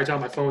can always probably tell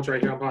my phone's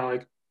right here. I'm probably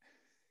like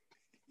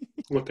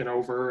looking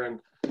over and,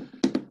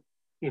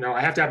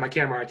 I have to have my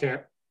camera. I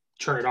can't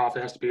turn it off.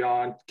 It has to be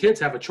on. Kids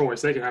have a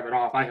choice. They can have it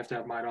off. I have to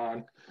have mine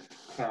on.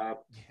 Yeah.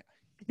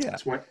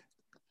 That's what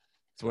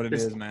it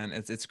is, man.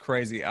 It's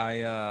crazy.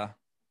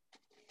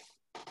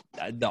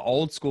 The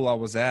old school I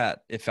was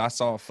at, if I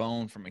saw a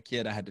phone from a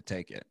kid, I had to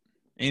take it.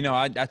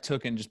 I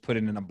took it and just put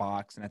it in a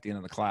box, and at the end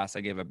of the class,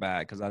 I gave it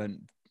back because I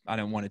didn't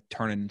want to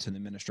turn it into the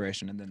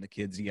administration, and then the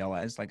kids yell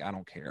at it. It's like, I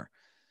don't care.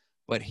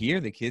 But here,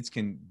 the kids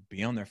can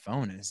be on their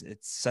phone. It's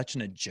such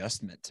an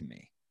adjustment to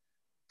me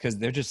because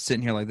they're just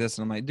sitting here like this,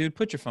 and I'm like, dude,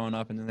 put your phone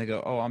up, and then they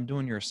go, oh, I'm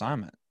doing your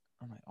assignment.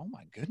 I'm like, oh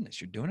my goodness,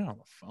 you're doing it on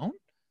the phone?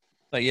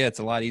 But yeah, it's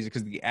a lot easier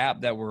because the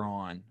app that we're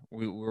on,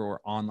 we're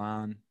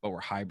online, but we're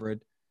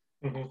hybrid.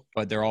 Mm-hmm.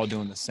 But they're all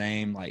doing the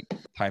same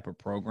type of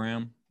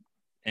program.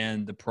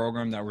 And the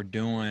program that we're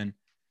doing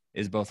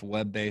is both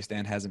web-based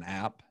and has an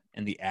app.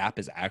 And the app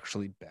is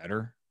actually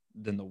better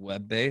than the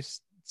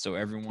web-based. So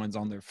everyone's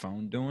on their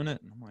phone doing it.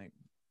 And I'm like,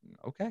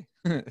 okay,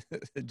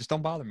 just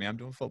don't bother me. I'm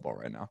doing football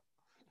right now.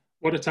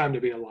 What a time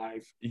to be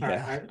alive.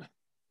 Yeah.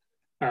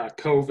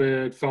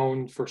 COVID,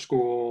 phone for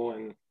school,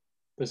 and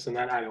this and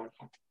that. I don't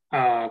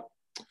know.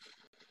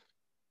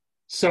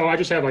 So I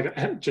just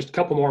have just a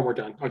couple more and we're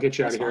done. I'll get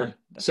you out of here.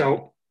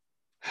 So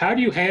how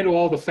do you handle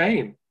all the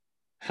fame?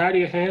 How do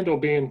you handle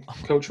being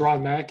Coach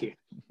Ron Mckie?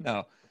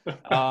 No.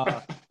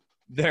 I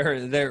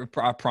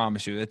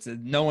promise you, it's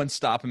no one's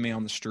stopping me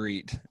on the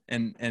street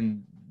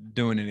and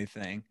doing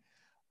anything.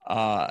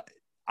 I'll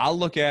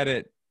look at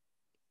it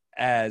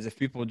as if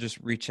people just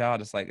reach out,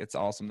 it's like, it's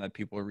awesome that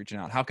people are reaching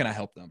out. How can I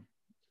help them?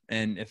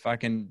 And if I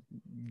can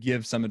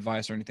give some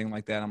advice or anything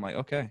like that, I'm like,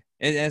 okay.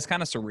 And it's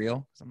kind of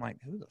surreal because I'm like,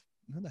 who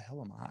the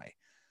hell am I?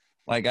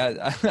 But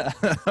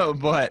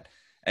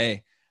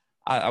hey,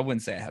 I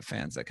wouldn't say I have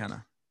fans.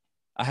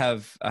 I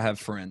have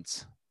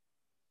friends.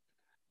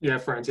 Yeah,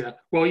 friends. Yeah.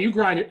 Well, you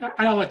grind.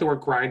 I don't like the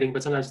word grinding,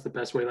 but sometimes it's the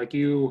best way. Like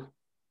you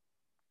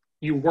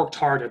worked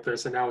hard at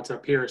this, and now it's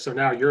up here. So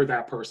now you're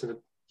that person.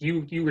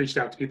 You reached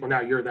out to people. Now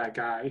you're that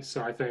guy.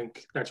 So I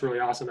think that's really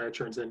awesome that it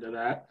turns into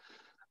that.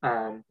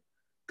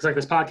 Because like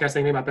this podcast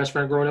thing, me and my best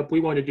friend growing up,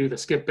 we wanted to do the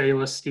Skip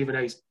Bayless, Stephen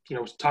A.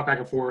 Talk back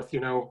and forth. We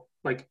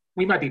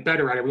might be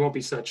better at it. We won't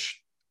be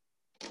such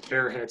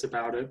airheads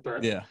about it,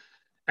 but yeah.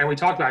 And we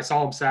talked about, I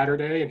saw him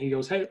Saturday and he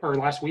goes, hey, or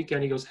last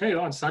weekend, he goes, hey,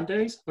 on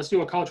Sundays, let's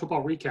do a college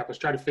football recap. Let's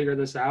try to figure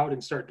this out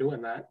and start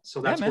doing that.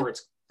 So that's where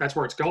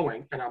it's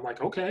going. And I'm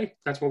like, okay,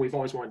 that's what we've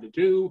always wanted to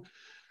do.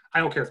 I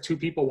don't care if 2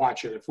 people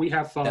watch it. If we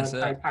have fun,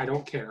 I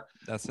don't care.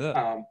 That's it.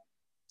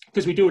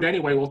 Because we do it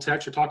anyway. We'll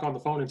text or talk on the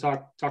phone and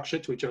talk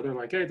shit to each other.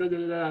 Like, hey,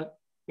 LeBron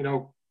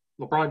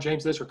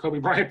James this or Kobe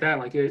Bryant that.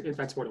 Like,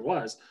 that's what it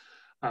was.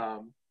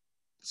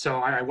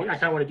 So I kind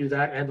of want to do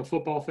that and the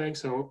football thing.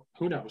 So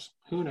who knows?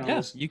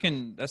 Yes, you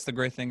can. That's the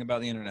great thing about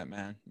the internet,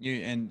 man.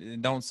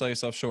 And don't sell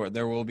yourself short.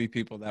 There will be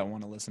people that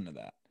want to listen to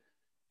that,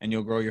 and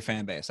you'll grow your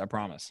fan base. I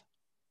promise.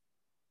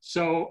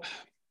 So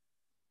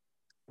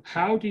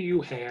how do you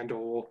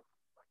handle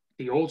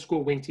the old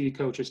school wing T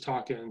coaches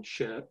talking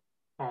shit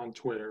on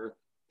Twitter.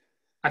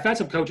 I've had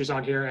some coaches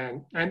on here,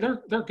 and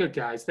they're good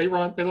guys. They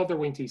love their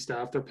wing T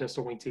stuff, their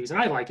pistol wing Ts, and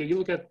I like it. You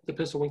look at the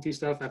pistol wing T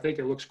stuff, I think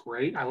it looks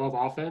great. I love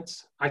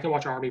offense. I can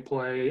watch Army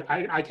play.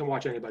 I can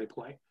watch anybody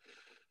play.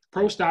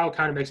 Pro style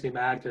kind of makes me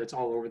mad because it's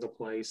all over the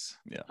place.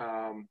 Yeah.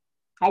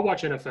 I'll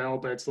watch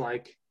NFL, but it's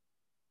like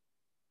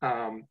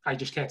I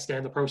just can't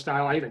stand the pro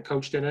style. I even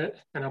coached in it,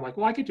 and I'm like,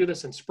 well, I could do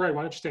this in spread.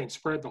 Why don't you stay in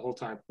spread the whole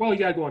time? Well, you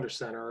got to go under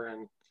center.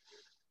 And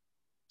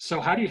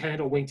so how do you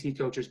handle wing T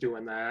coaches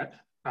doing that?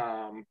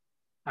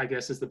 I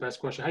guess is the best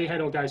question. How do you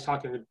handle guys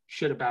talking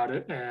shit about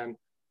it? And,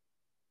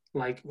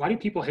 like, why do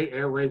people hate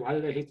air raid? Why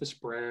do they hate the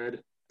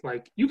spread?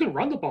 Like, you can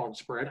run the ball in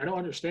spread. I don't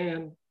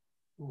understand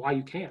why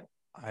you can't.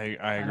 I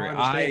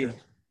agree.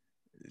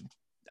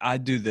 I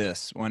do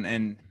this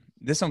and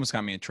this almost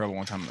got me in trouble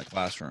one time in the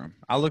classroom.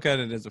 I look at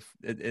it as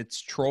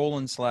it's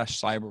trolling /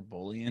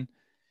 cyberbullying.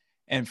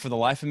 And for the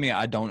life of me,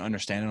 I don't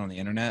understand it on the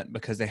internet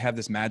because they have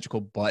this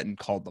magical button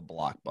called the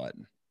block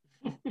button.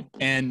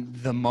 And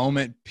the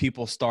moment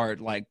people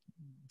start like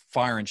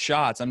firing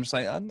shots, I'm just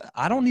like,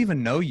 I don't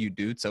even know you,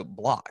 dude. So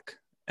block.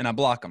 And I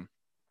block them.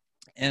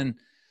 And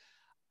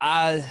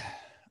I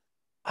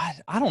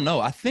don't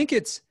know. I think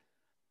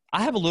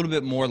I have a little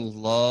bit more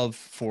love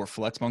for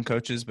flexbone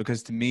coaches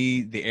because to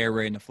me, the air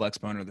raid and the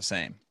flexbone are the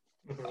same.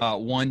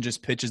 One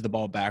just pitches the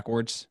ball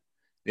backwards.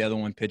 The other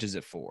one pitches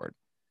it forward.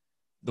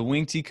 The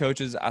wing T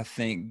coaches, I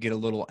think, get a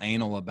little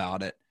anal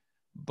about it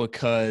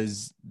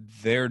because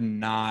they're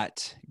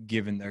not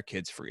giving their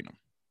kids freedom.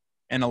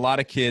 And a lot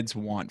of kids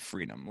want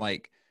freedom.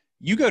 Like,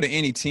 you go to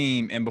any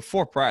team and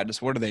before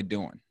practice, what are they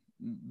doing?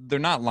 They're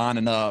not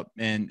lining up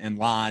in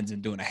lines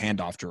and doing a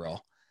handoff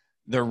drill.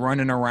 They're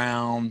running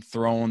around,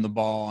 throwing the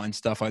ball and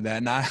stuff like that.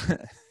 And I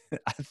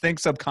think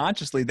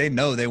subconsciously they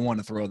know they want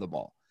to throw the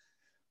ball.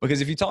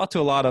 Because if you talk to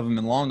a lot of them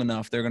and long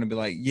enough, they're going to be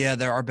like, yeah,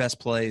 our best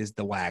play is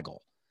the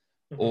waggle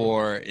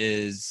or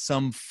is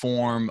some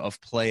form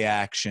of play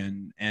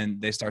action.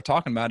 And they start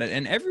talking about it.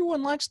 And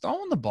everyone likes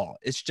throwing the ball.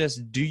 It's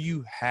just, do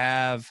you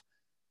have,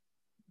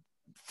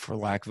 for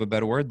lack of a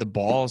better word, the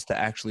balls to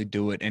actually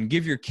do it and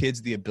give your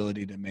kids the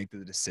ability to make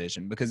the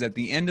decision? Because at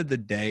the end of the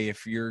day,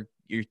 if you're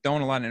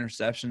throwing a lot of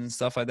interceptions and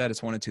stuff like that,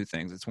 it's one of two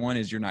things. It's one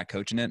is you're not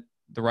coaching it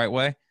the right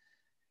way,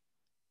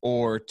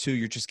 or two,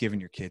 you're just giving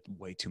your kid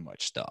way too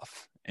much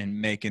stuff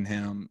and making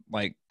him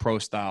like pro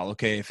style.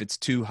 Okay, if it's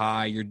too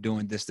high, you're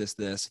doing this.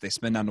 If they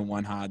spin down to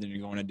one high, then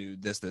you're going to do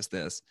this.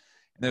 And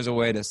there's a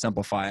way to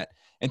simplify it.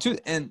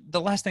 And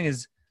the last thing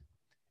is,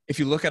 if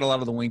you look at a lot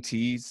of the wing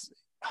Ts,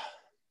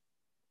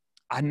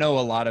 I know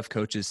a lot of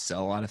coaches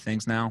sell a lot of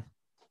things now,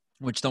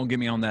 which don't get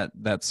me on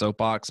that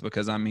soapbox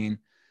because, I mean,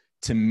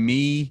 to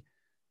me,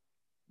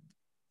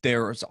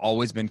 there's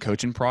always been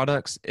coaching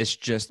products. It's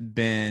just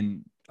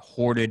been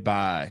hoarded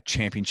by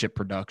championship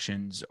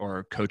productions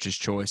or Coach's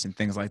Choice and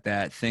things like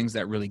that, things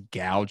that really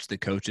gouge the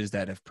coaches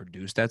that have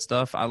produced that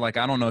stuff. I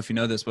don't know if you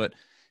know this, but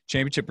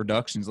championship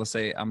productions, let's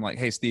say I'm like,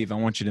 hey, Steve, I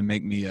want you to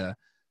make me a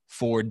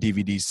 4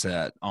 DVD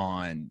set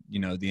on,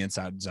 the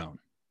inside zone.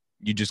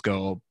 You just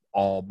go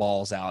all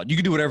balls out. You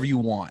can do whatever you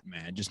want,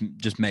 man.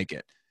 Just make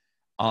it.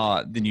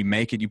 Then you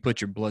make it, you put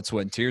your blood,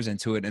 sweat, and tears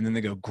into it, and then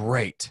they go,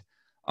 great.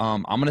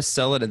 I'm going to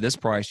sell it at this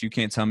price. You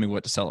can't tell me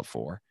what to sell it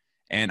for.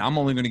 And I'm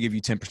only going to give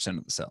you 10%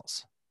 of the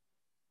sales.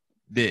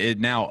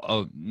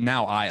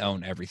 Now I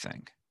own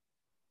everything.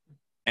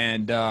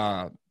 And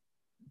I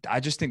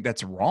just think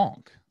that's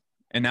wrong.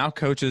 And now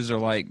coaches are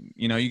like,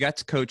 you got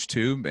to coach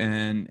too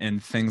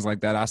and things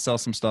like that. I sell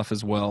some stuff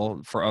as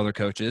well for other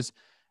coaches.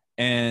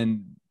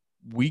 And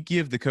we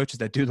give the coaches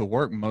that do the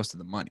work most of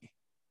the money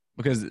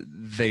because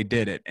they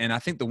did it. And I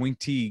think the wing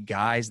T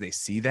guys, they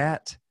see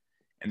that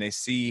and they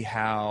see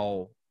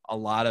how a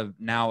lot of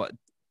now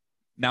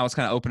it's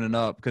kind of opening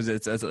up because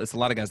it's a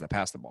lot of guys that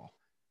pass the ball.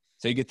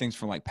 So you get things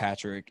from like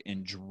Patrick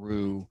and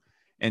Drew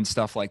and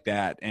stuff like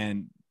that.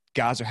 And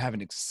guys are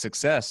having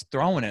success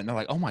throwing it. And they're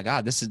like, oh my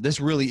God, this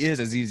really is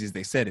as easy as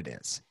they said it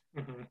is.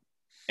 Mm-hmm.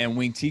 And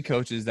wing T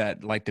coaches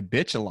that like to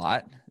bitch a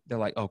lot, they're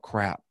like, oh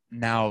crap.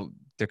 Now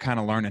they're kind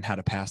of learning how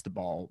to pass the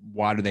ball.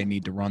 Why do they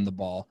need to run the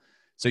ball?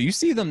 So you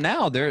see them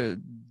now, they're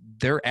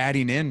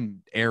adding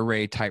in air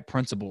raid type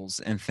principles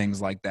and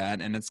things like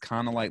that. And it's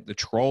kind of like the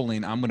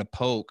trolling. I'm going to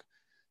poke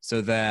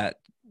so that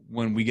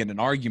when we get in an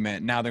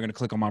argument, now they're going to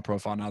click on my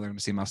profile. Now they're going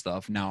to see my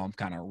stuff. Now I'm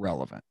kind of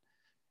relevant.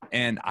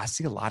 And I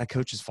see a lot of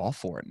coaches fall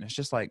for it. And it's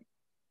just like,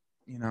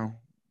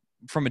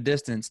 from a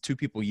distance, 2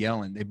 people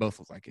yelling, they both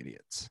look like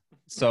idiots.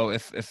 So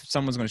if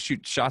someone's going to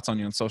shoot shots on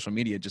you on social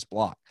media, just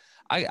block.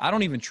 I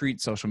don't even treat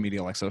social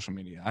media like social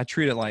media. I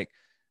treat it like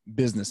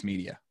business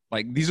media.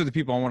 Like, these are the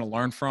people I want to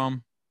learn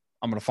from.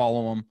 I'm going to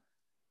follow them.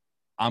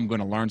 I'm going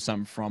to learn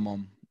something from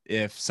them.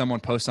 If someone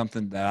posts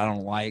something that I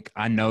don't like,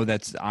 I know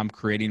I'm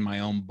creating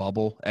my own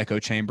bubble echo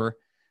chamber.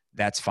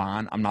 That's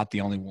fine. I'm not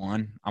the only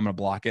one. I'm going to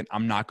block it.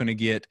 I'm not going to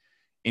get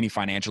any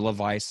financial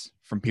advice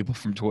from people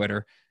from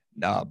Twitter,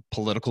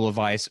 political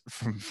advice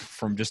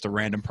from just a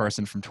random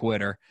person from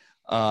Twitter.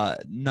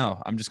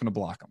 No, I'm just going to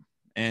block them.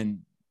 And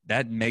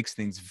that makes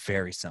things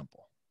very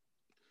simple.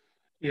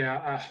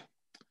 Yeah,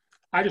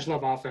 I just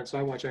love offense, so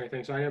I watch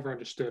anything. So I never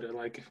understood it.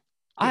 Like, if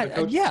a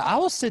coach, I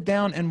will sit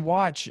down and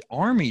watch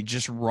Army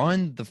just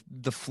run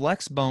the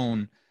flex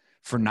bone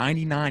for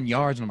 99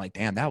 yards, and I'm like,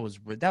 damn, that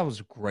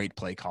was great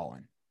play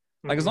calling.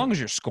 Like, as long as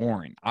you're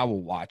scoring, I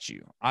will watch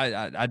you.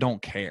 I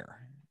don't care.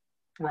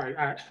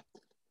 right.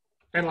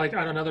 And like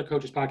on another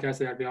coach's podcast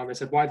they had me on, they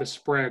said, "Why the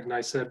spread?" And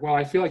I said, "Well,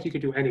 I feel like you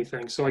could do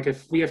anything. So like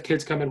if we have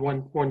kids come in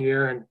one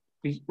year and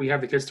we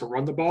have the kids to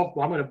run the ball,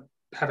 well, I'm going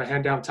to have a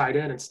hand down tight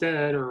end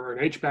instead or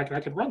an H back, and I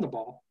can run the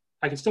ball.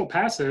 I can still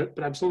pass it,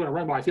 but I'm still going to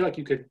run the ball. I feel like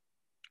you could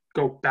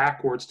go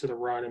backwards to the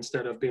run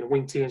instead of being a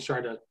wing T and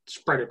trying to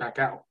spread it back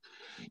out.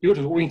 You go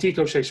to the wing T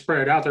coach, say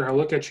spread it out there, and I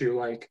look at you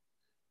like,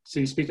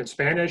 see, speaking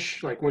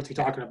Spanish, like what's he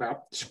talking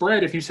about?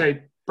 Spread, if you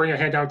say bring a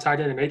hand down tight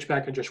end and H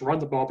back and just run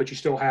the ball, but you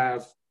still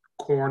have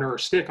corner or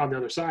stick on the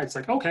other side. It's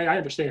like, okay, I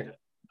understand it.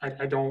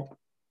 I don't.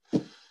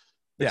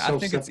 Yeah, I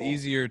think it's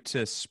easier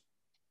to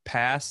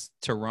pass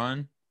to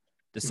run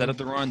to set up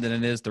the run than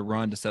it is to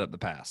run to set up the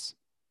pass.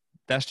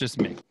 That's just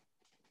me.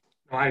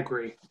 No, I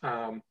agree.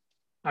 I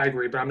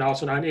agree, but I'm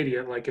also not an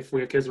idiot. Like if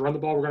we have kids to run the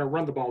ball, we're going to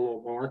run the ball a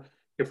little more.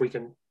 If we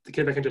can, the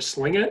kid that can just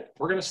sling it,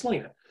 we're going to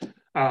sling it.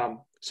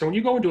 So when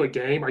you go into a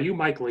game, are you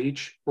Mike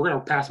Leach? We're going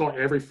to pass the ball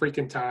every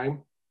freaking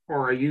time,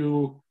 or are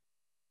you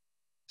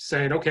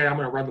saying, okay, I'm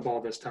going to run the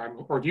ball this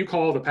time? Or do you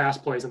call the pass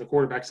plays and the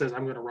quarterback says,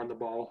 I'm going to run the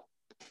ball?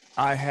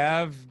 I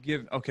have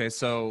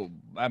so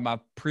at my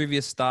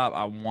previous stop,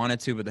 I wanted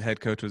to, but the head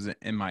coach was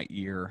in my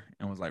ear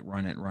and was like,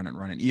 run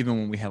it, even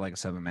when we had like a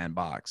 7-man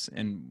box.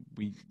 And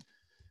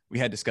we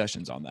had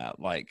discussions on that.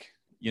 Like,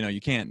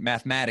 you can't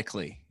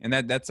mathematically, and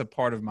that's a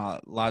part of my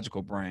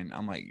logical brain.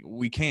 I'm like,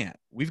 we can't.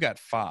 We've got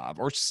 5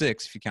 or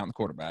 6 if you count the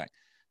quarterback.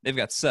 They've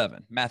got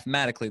 7.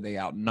 Mathematically, they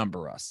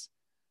outnumber us.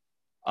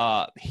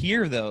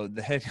 Here though,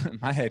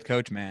 my head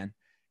coach, man,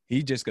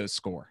 he just goes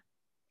score.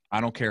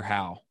 I don't care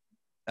how,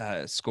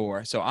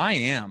 score. So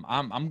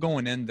I'm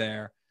going in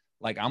there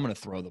like I'm going to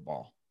throw the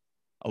ball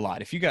a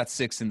lot. If you got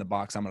 6 in the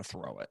box, I'm going to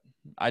throw it.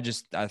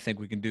 I think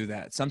we can do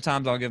that.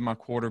 Sometimes I'll give my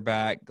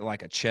quarterback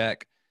like a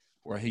check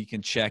where he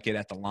can check it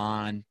at the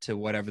line to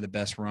whatever the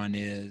best run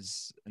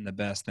is and the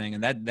best thing.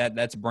 And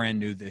that's brand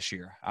new this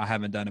year. I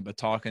haven't done it, but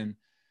talking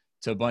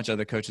to a bunch of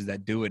other coaches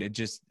that do it, it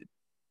just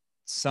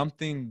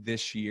something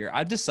this year.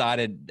 I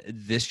decided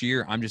this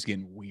year I'm just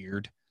getting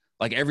weird.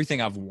 Like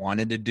everything I've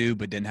wanted to do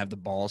but didn't have the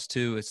balls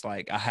to, it's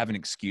like I have an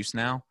excuse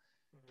now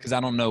because I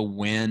don't know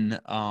when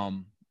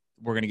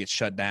we're going to get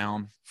shut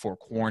down for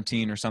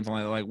quarantine or something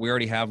like that. Like we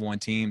already have one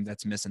team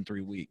that's missing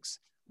 3 weeks.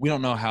 We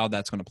don't know how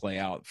that's going to play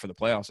out for the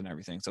playoffs and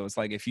everything. So it's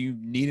like if you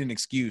need an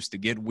excuse to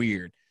get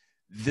weird,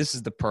 this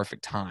is the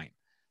perfect time.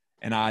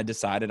 And I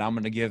decided I'm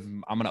going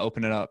to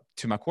open it up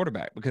to my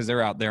quarterback because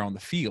they're out there on the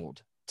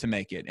field to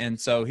make it. And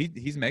so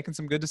he's making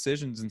some good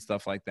decisions and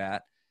stuff like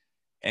that.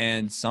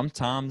 And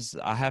sometimes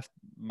I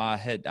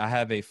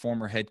have a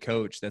former head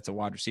coach that's a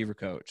wide receiver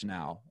coach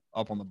now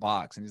up on the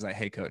box. And he's like,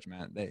 hey, coach,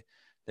 man, they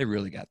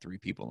really got 3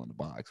 people in the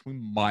box. We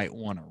might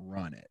want to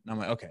run it. And I'm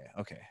like,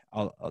 okay,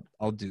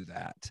 I'll do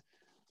that.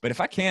 But if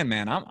I can,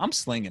 man, I'm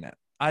slinging it.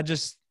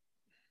 There's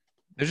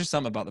just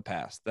something about the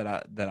pass that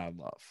I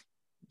love.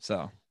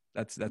 So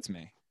that's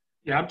me.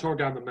 Yeah, I'm torn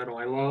down the middle.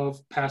 I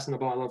love passing the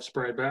ball. I love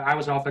spread, but I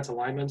was an offensive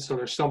lineman, so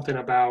there's something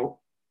about,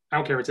 I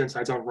don't care if it's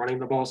inside zone, running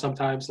the ball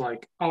sometimes.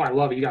 Like, oh, I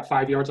love it. You got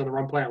 5 yards on the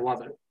run play. I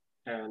love it.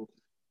 And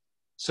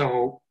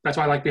so that's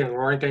why I like being a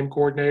running game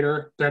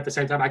coordinator. But at the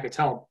same time, I could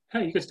tell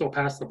them, hey, you can still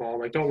pass the ball.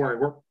 Like, don't worry,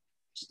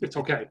 it's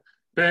okay.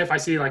 But if I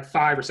see like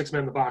 5 or 6 men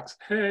in the box,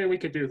 hey, we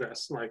could do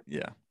this. Like,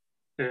 yeah,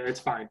 it's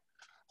fine.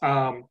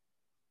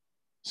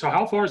 So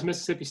how far is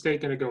Mississippi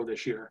State going to go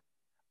this year?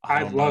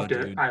 I loved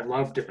it. I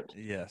loved it.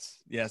 Yes.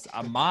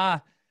 I'm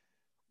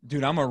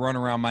going to run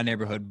around my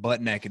neighborhood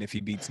butt naked if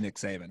he beats Nick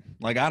Saban.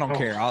 Like, I don't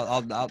care.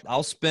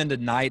 I'll spend a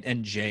night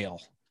in jail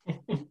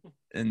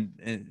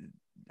and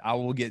I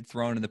will get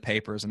thrown in the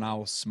papers and I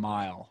will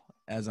smile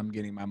as I'm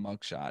getting my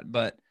mugshot.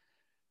 But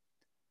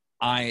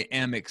I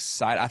am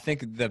excited. I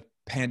think the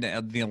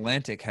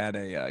Atlantic had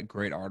a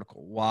great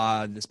article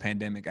why this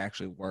pandemic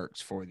actually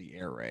works for the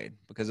air raid,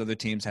 because other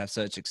teams have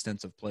such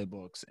extensive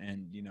playbooks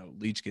and,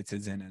 Leach gets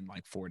his in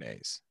like 4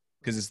 days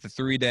because it's the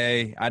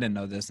 3-day. I didn't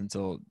know this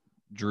until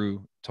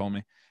Drew told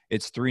me.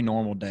 It's 3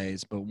 normal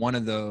days, but one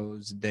of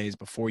those days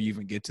before you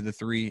even get to the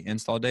 3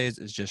 install days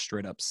is just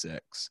straight up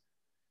 6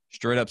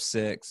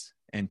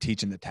 and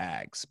teaching the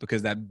tags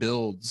because that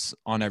builds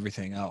on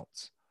everything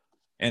else.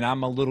 And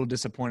I'm a little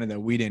disappointed that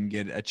we didn't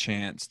get a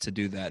chance to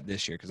do that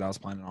this year because I was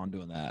planning on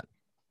doing that.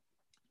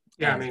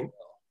 Yeah, I mean,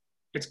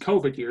 it's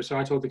COVID year, so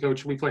I told the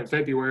coach we play in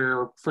February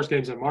or first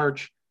game's in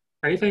March.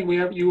 Anything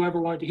you ever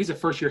wanted to – he's a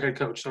first-year head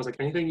coach. So I was like,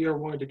 anything you ever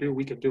wanted to do,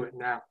 we can do it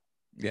now.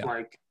 Yeah.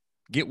 Like,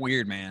 get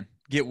weird, man.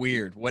 Get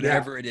weird.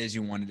 Whatever it is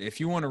you wanted. If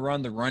you want to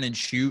run the run and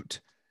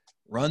shoot,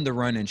 run the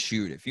run and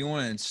shoot. If you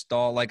want to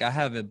install – like I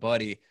have a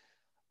buddy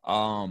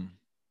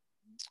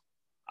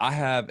I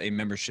have a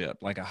membership,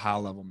 like a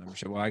high-level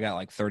membership. Well, I got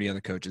like 30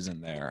 other coaches in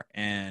there,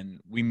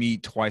 and we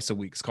meet twice a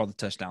week. It's called the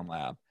Touchdown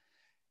Lab.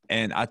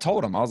 And I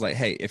told him, I was like,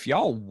 hey, if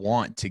y'all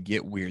want to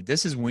get weird,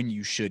 this is when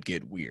you should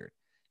get weird.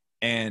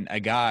 And a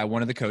guy,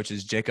 one of the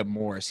coaches, Jacob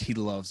Morris, he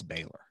loves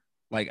Baylor.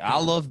 Like, I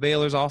love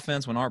Baylor's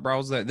offense when Art Briles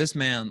was there. This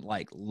man,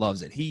 like,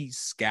 loves it. He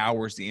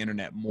scours the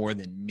internet more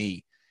than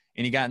me.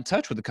 And he got in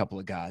touch with a couple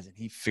of guys, and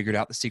he figured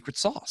out the secret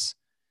sauce.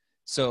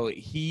 So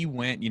he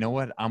went, you know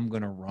what, I'm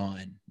going to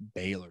run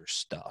Baylor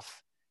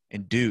stuff.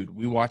 And, dude,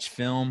 we watch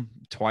film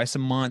twice a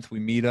month. We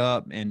meet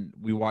up, and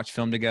we watch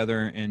film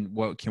together, and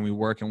what can we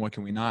work and what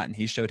can we not. And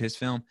he showed his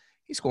film.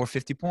 He scored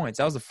 50 points.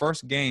 That was the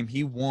first game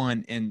he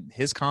won in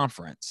his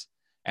conference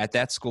at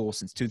that school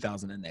since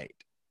 2008.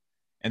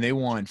 And they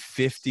won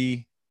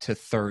 50-30.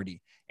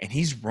 And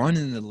he's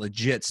running the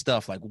legit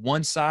stuff. Like,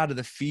 one side of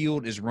the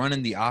field is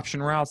running the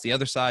option routes. The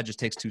other side just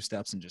takes 2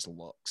 steps and just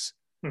looks.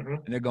 Mm-hmm.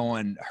 And they're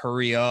going,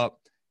 hurry up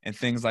and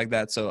things like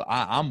that. So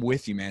I'm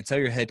with you, man. Tell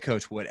your head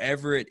coach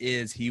whatever it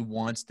is he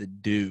wants to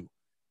do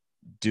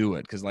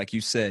it. Because like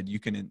you said, you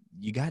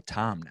got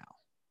time now.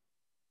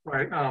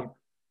 Right.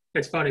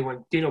 It's funny,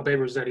 when Dino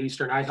Babers was at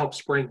Eastern, I helped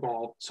spring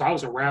ball. So I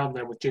was around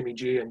them with Jimmy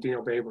G and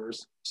Dino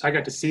Babers. So I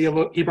got to see a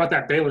little. He brought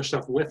that Baylor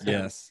stuff with him.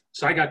 Yes.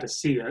 So I got to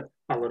see it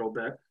a little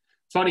bit.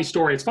 Funny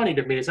story. It's funny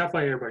to me. It's not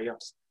funny to everybody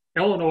else.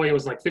 Illinois, it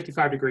was like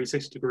 55 degrees,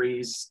 60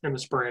 degrees in the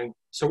spring.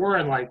 So we're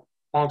in like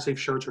long sleeve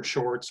shirts or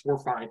shorts. We're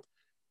fine.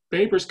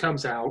 Babers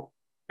comes out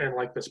and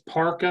like this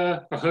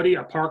parka, a hoodie,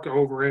 a parka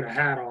over it, a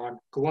hat on,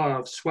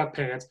 gloves,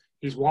 sweatpants.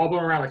 He's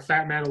wobbling around like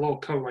fat man, a little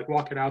coat, like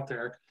walking out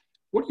there.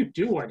 What are you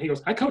doing? He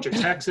goes, I coach in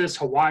Texas,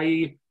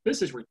 Hawaii.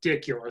 This is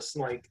ridiculous.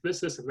 Like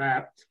this, and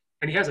that.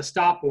 And he has a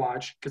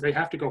stopwatch because they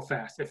have to go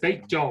fast. If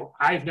they don't,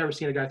 I've never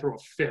seen a guy throw a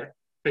fit.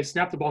 They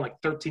snapped the ball in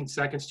like 13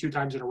 seconds, 2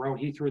 times in a row, and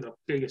he threw the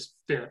biggest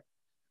fit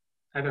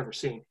I've ever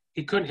seen.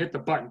 He couldn't hit the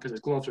button because his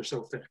gloves are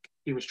so thick.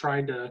 He was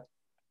trying to,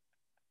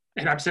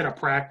 and I'm set up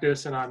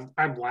practice, and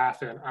I'm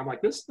laughing. I'm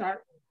like,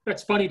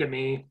 that's funny to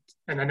me.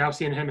 And then now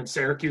seeing him in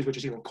Syracuse, which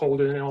is even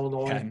colder than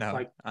Illinois, yeah, no,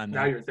 like I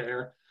know. Now you're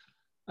there.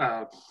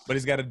 But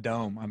he's got a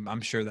dome.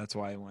 I'm sure that's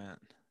why he went.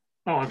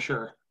 Oh, I'm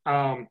sure.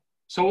 So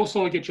we'll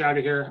slowly get you out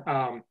of here.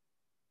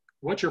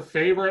 What's your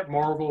favorite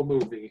Marvel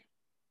movie?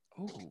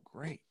 Oh,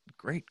 great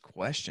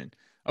question.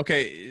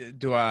 Okay,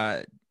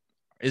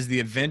 is the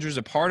Avengers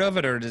a part of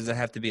it, or does it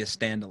have to be a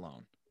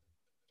standalone?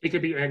 It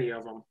could be any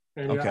of them.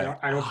 Okay.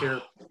 I don't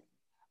care.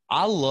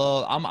 I'm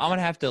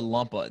gonna have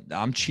to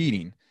I'm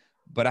cheating,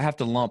 but I have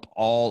to lump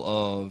all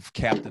of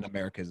Captain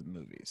America's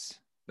movies.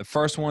 The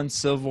first one,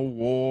 Civil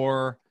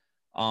War.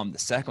 The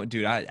second one,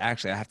 dude, I have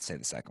to say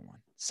the second one.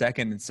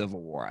 Second and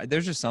Civil War.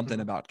 There's just something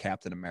about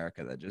Captain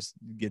America that just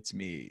gets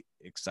me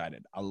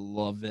excited. I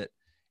love it.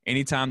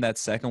 Anytime that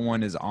second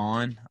one is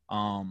on,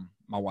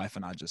 my wife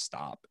and I just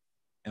stop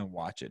and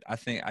watch it. I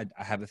think I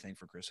have a thing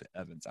for Chris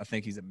Evans. I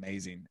think he's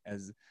amazing.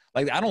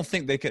 I don't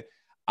think they could.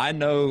 I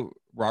know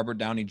Robert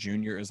Downey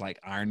Jr. is like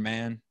Iron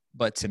Man,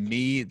 but to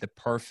me, the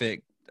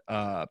perfect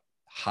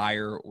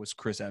hire was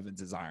Chris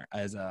Evans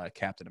as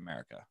Captain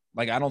America.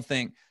 Like, I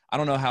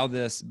don't know how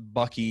this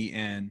Bucky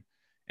and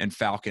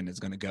Falcon is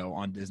going to go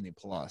on Disney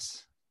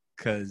Plus,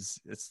 because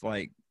it's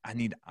like I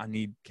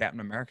need Captain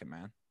America,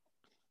 man.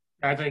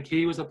 I think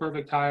he was the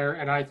perfect hire,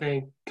 and I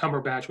think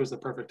Cumberbatch was the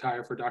perfect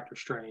hire for Doctor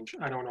Strange.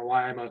 I don't know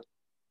why I'm a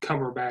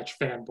Cumberbatch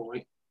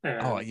fanboy.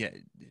 Oh yeah,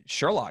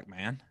 Sherlock,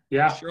 man.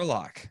 Yeah,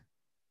 Sherlock.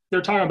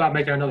 They're talking about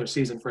making another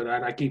season for that,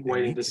 and I keep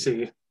waiting to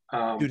see.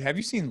 Dude, have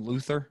you seen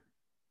Luther?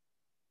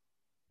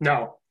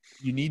 No.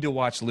 You need to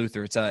watch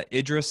Luther. It's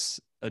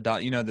Idris,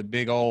 the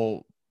big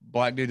old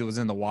black dude that was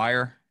in The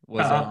Wire,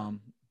 was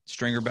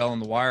Stringer Bell in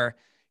The Wire.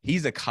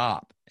 He's a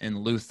cop in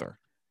Luther.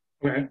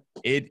 Okay.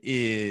 It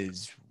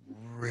is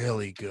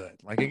really good.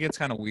 Like, it gets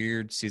kind of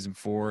weird season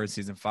 4 and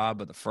season 5,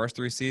 but the first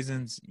 3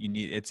 seasons,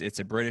 it's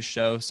a British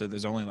show, so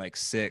there's only like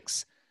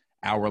 6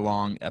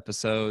 hour-long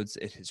episodes.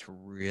 It is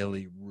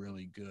really,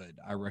 really good.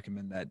 I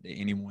recommend that to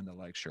anyone that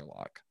likes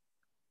Sherlock.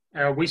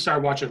 We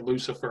started watching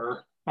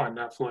Lucifer on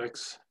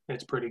Netflix.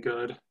 It's pretty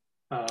good.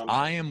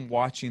 I am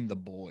watching The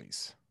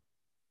Boys.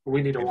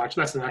 We need to watch.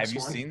 That's the next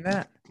one. Have you seen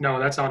that? No,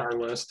 that's on our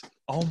list.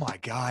 Oh my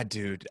God,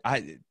 dude!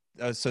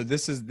 So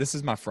this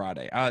is my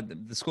Friday.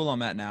 The school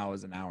I'm at now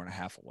is an hour and a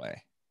half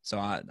away, so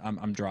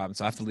I'm driving.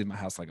 So I have to leave my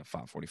house like at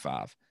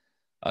 5:45.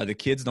 The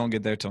kids don't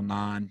get there till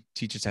 9.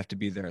 Teachers have to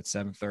be there at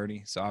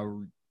 7:30. So I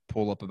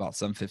pull up about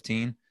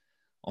 7:15.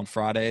 On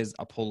Fridays,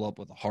 I pull up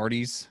with a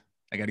Hardee's.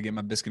 I got to get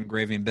my biscuit and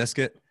gravy and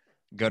biscuit.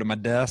 Go to my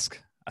desk.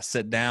 I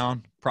sit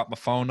down, prop my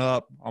phone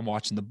up. I'm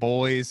watching The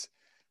Boys.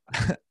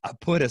 I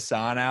put a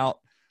sign out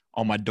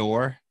on my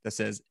door that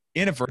says,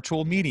 "In a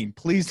virtual meeting,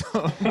 please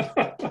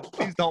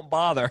don't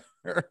bother."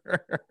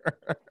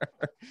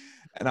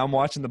 And I'm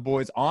watching The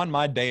Boys on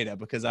my data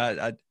because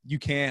you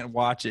can't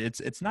watch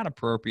it. It's not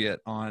appropriate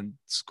on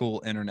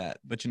school internet,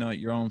 but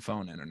your own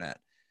phone internet.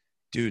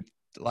 Dude,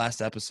 the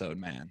last episode,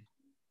 man,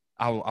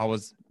 I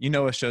was,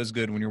 a show's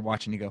good when you're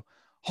watching, you go,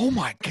 "Oh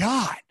my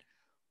God,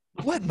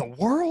 what in the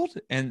world?"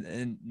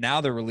 And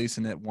now they're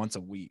releasing it once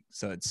a week.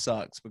 So it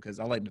sucks because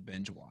I like to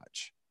binge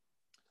watch.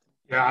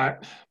 Yeah.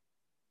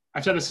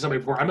 I've said this to somebody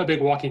before. I'm a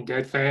big Walking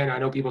Dead fan. I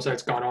know people say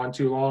it's gone on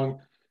too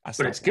long. I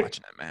stopped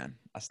watching it, man.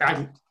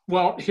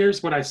 Well,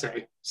 here's what I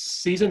say.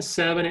 Season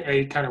 7 and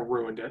 8 kind of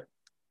ruined it.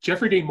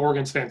 Jeffrey Dean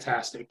Morgan's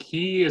fantastic.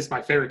 He is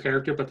my favorite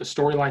character, but the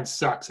storyline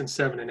sucks in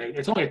 7 and 8.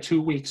 It's only a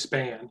 2-week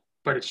span,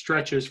 but it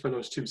stretches for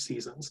those 2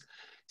 seasons.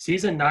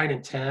 Season 9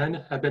 and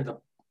 10 have been the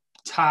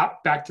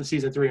top back to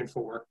season 3 and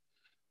 4.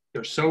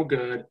 They're so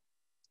good.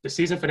 The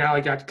season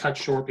finale got cut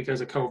short because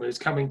of COVID. It's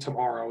coming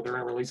tomorrow. They're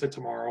going to release it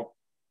tomorrow.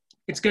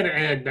 It's going to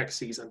end next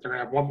season. They're going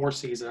to have one more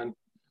season.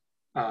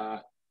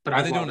 But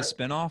are they doing a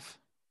spinoff?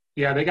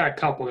 Yeah, they got a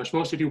couple. They're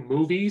supposed to do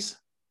movies,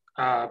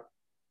 and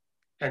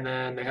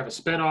then they have a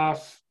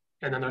spinoff,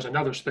 and then there's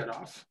another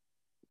spinoff.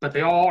 But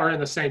they all are in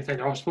the same thing.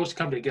 They're all supposed to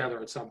come together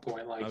at some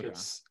point.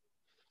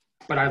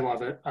 But I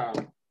love it.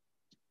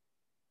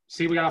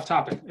 See, we got off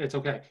topic. It's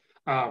okay.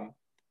 My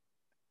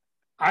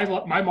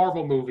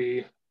Marvel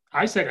movie.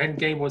 I said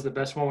Endgame was the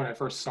best one when I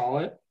first saw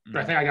it,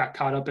 but I think I got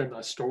caught up in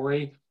the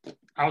story.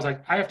 I was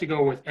like, I have to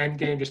go with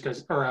Endgame just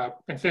because, or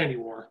Infinity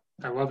War.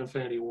 I love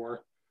Infinity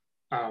War.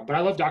 But I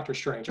love Doctor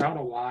Strange. I don't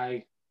know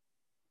why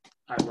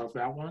I love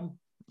that one.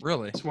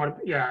 Really?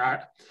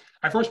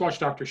 I first watched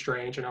Doctor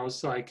Strange, and I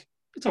was like,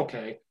 it's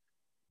okay.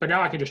 But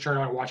now I can just turn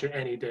on and watch it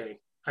any day.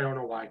 I don't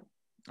know why.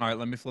 All right,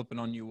 let me flip it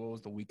on you. What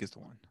was the weakest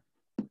one?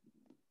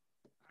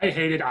 I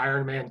hated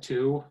Iron Man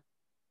 2.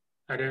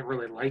 I didn't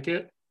really like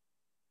it.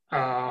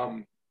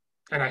 And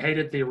I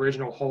hated the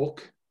original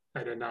Hulk.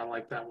 I did not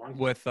like that one.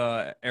 With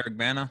Eric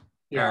Bana?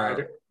 Yeah.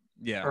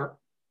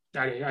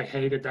 I I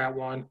hated that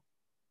one.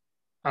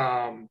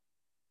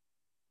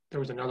 There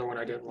was another one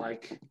I didn't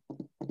like.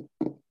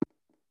 I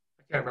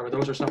can't remember.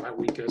 Those are some of my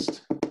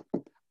weakest.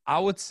 I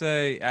would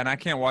say, and I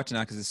can't watch it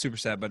now because it's super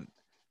sad, but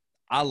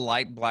I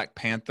like Black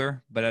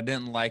Panther, but I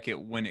didn't like it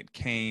when it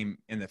came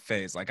in the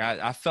phase. Like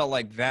I felt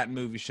like that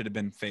movie should have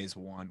been phase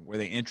 1, where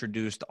they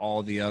introduced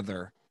all the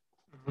other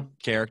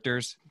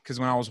characters. Because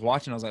when I was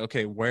watching, I was like,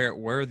 okay, where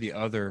are the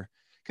other?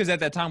 Because at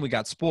that time we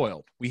got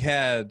spoiled. We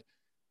had,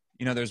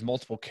 there's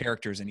multiple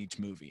characters in each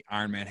movie.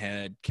 Iron Man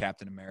had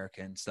Captain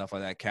America and stuff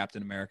like that.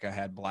 Captain America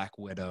had Black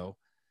Widow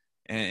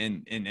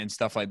and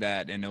stuff like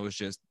that. And it was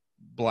just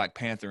Black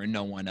Panther and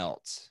no one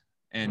else.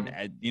 And,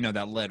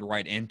 that led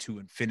right into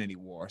Infinity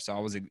War. So I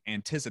was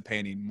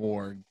anticipating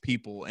more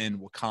people in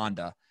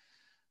Wakanda.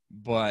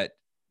 But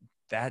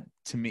that,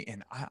 to me,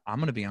 and I'm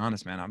going to be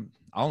honest, man,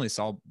 I only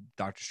saw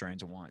Doctor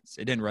Strange once.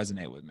 It didn't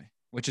resonate with me,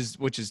 which is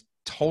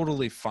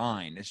totally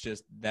fine. It's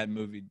just that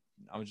movie,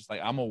 I was just like,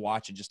 I'm going to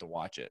watch it just to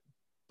watch it.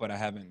 But I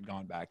haven't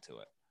gone back to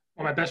it.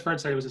 Well, my best friend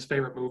said it was his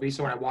favorite movie.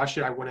 So when I watched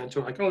it, I went into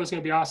it like, oh, this is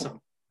going to be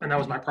awesome. And that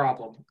was my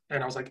problem.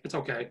 And I was like, it's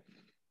okay.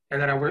 And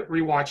then I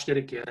rewatched it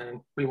again.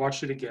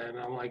 And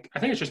I'm like, I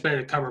think it's just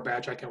Benedict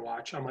Cumberbatch I can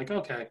watch. I'm like,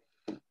 okay.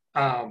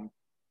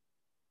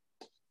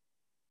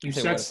 You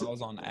said if I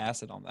was on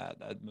acid on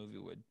that movie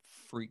would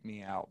freak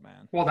me out,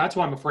 man. Well, that's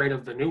why I'm afraid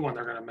of the new one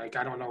they're going to make.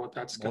 I don't know what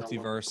that's going to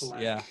look like.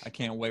 Multiverse, yeah. I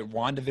can't wait.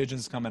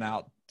 WandaVision's coming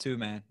out too,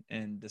 man,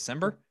 in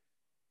December.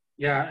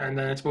 Yeah, and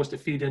then it's supposed to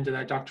feed into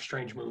that Doctor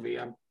Strange movie.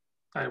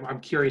 I'm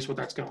curious what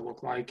that's going to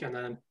look like. And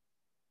then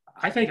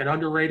I think an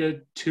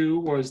underrated 2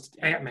 was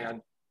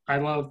Ant-Man. I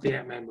love the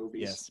Ant-Man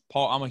movies. Yes,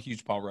 I'm a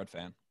huge Paul Rudd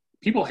fan.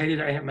 People hated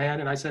Ant-Man,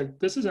 and I said,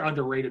 this is an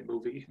underrated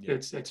movie. Yeah.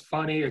 It's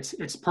funny.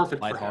 It's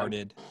perfect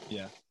lighthearted. For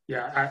him.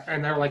 Yeah,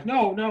 and they were like,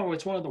 no,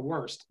 it's one of the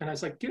worst. And I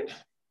was like,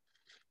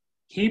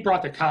 he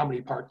brought the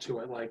comedy part to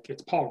it. Like,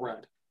 it's Paul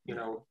Rudd.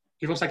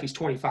 He looks like he's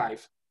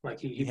 25. Like,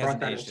 he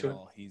brought that into it.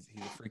 He's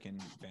a freaking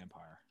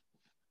vampire.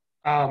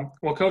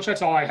 Well, Coach,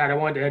 that's all I had. I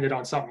wanted to end it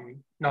on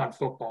something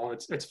non-football.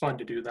 It's fun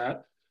to do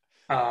that.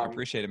 I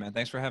appreciate it, man.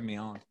 Thanks for having me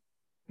on.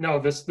 No,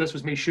 this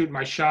was me shooting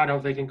my shot. I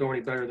don't think it can go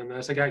any better than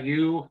this. I got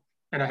you,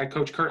 and I had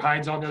Coach Kurt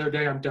Hines on the other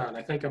day. I'm done.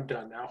 I think I'm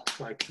done now.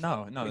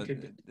 No,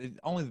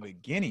 only the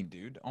beginning,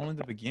 dude. Only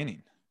the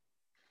beginning.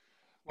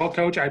 Well,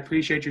 Coach, I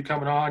appreciate you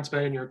coming on,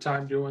 spending your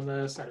time doing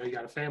this. I know you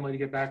got a family to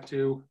get back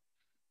to.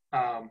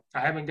 I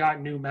haven't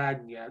gotten new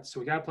Madden yet, so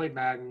we got to play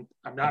Madden.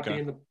 I'm not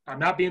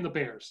being the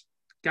Bears.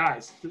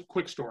 Guys,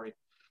 quick story.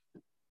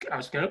 I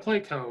was going to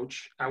play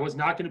Coach. I was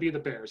not going to be the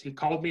Bears. He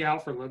called me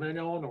out for living in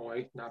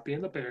Illinois, not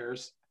being the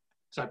Bears.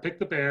 So I picked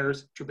the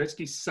Bears.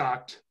 Trubisky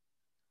sucked.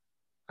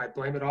 I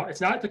blame it all.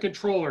 It's not the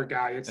controller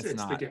guy. It's the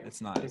game.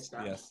 It's not.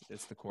 Yes,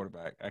 it's the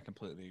quarterback. I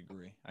completely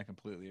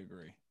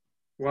agree.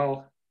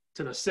 Well,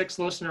 to the 6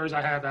 listeners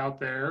I have out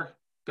there,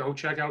 go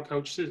check out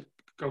Coach.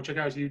 Go check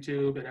out his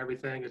YouTube and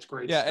everything. It's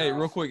great stuff. Hey,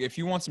 real quick, if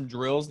you want some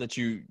drills that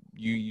you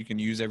can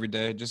use every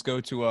day, just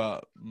go to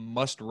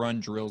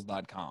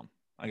mustrundrills.com.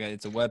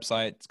 It's a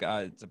website.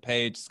 It's a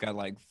page. It's got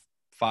like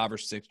 5 or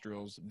 6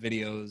 drills,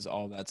 videos,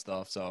 all that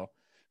stuff. So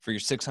for your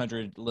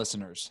 600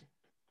 listeners,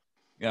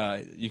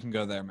 you can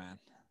go there, man.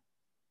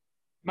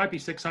 Might be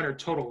 600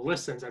 total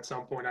listens at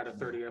some point out of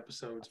 30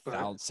 episodes,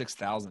 but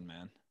 6,000,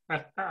 man.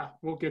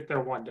 We'll get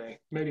there one day,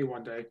 maybe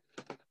one day.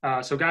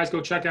 So guys,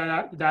 go check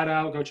that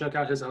out. Go check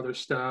out his other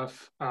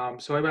stuff.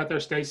 So everybody out there,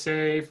 stay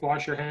safe,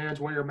 wash your hands,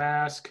 wear your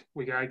mask.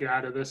 We got to get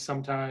out of this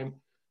sometime.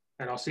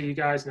 And I'll see you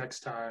guys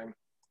next time.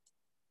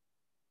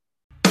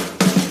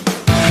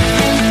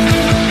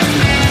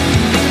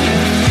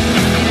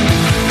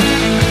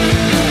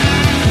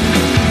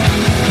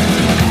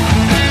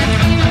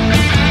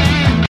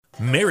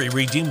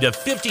 redeemed a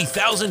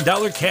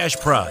 $50,000 cash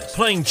prize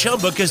playing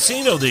Chumba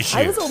Casino this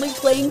year. I was only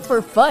playing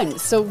for fun,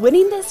 so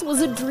winning this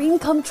was a dream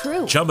come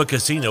true. Chumba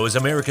Casino is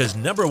America's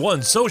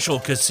 #1 social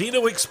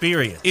casino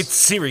experience. It's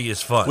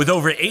serious fun. With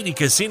over 80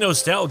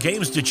 casino-style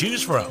games to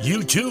choose from,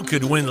 you too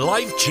could win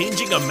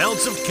life-changing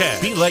amounts of cash.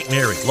 Be like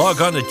Mary.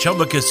 Log on to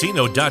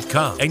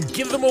ChumbaCasino.com and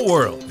give them a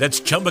whirl. That's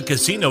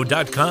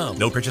ChumbaCasino.com.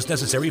 No purchase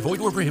necessary.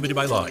 Void where prohibited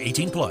by law.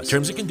 18+.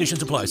 Terms and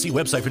conditions apply. See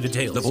website for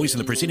details. The voice in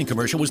the preceding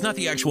commercial was not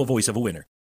the actual voice of a winner.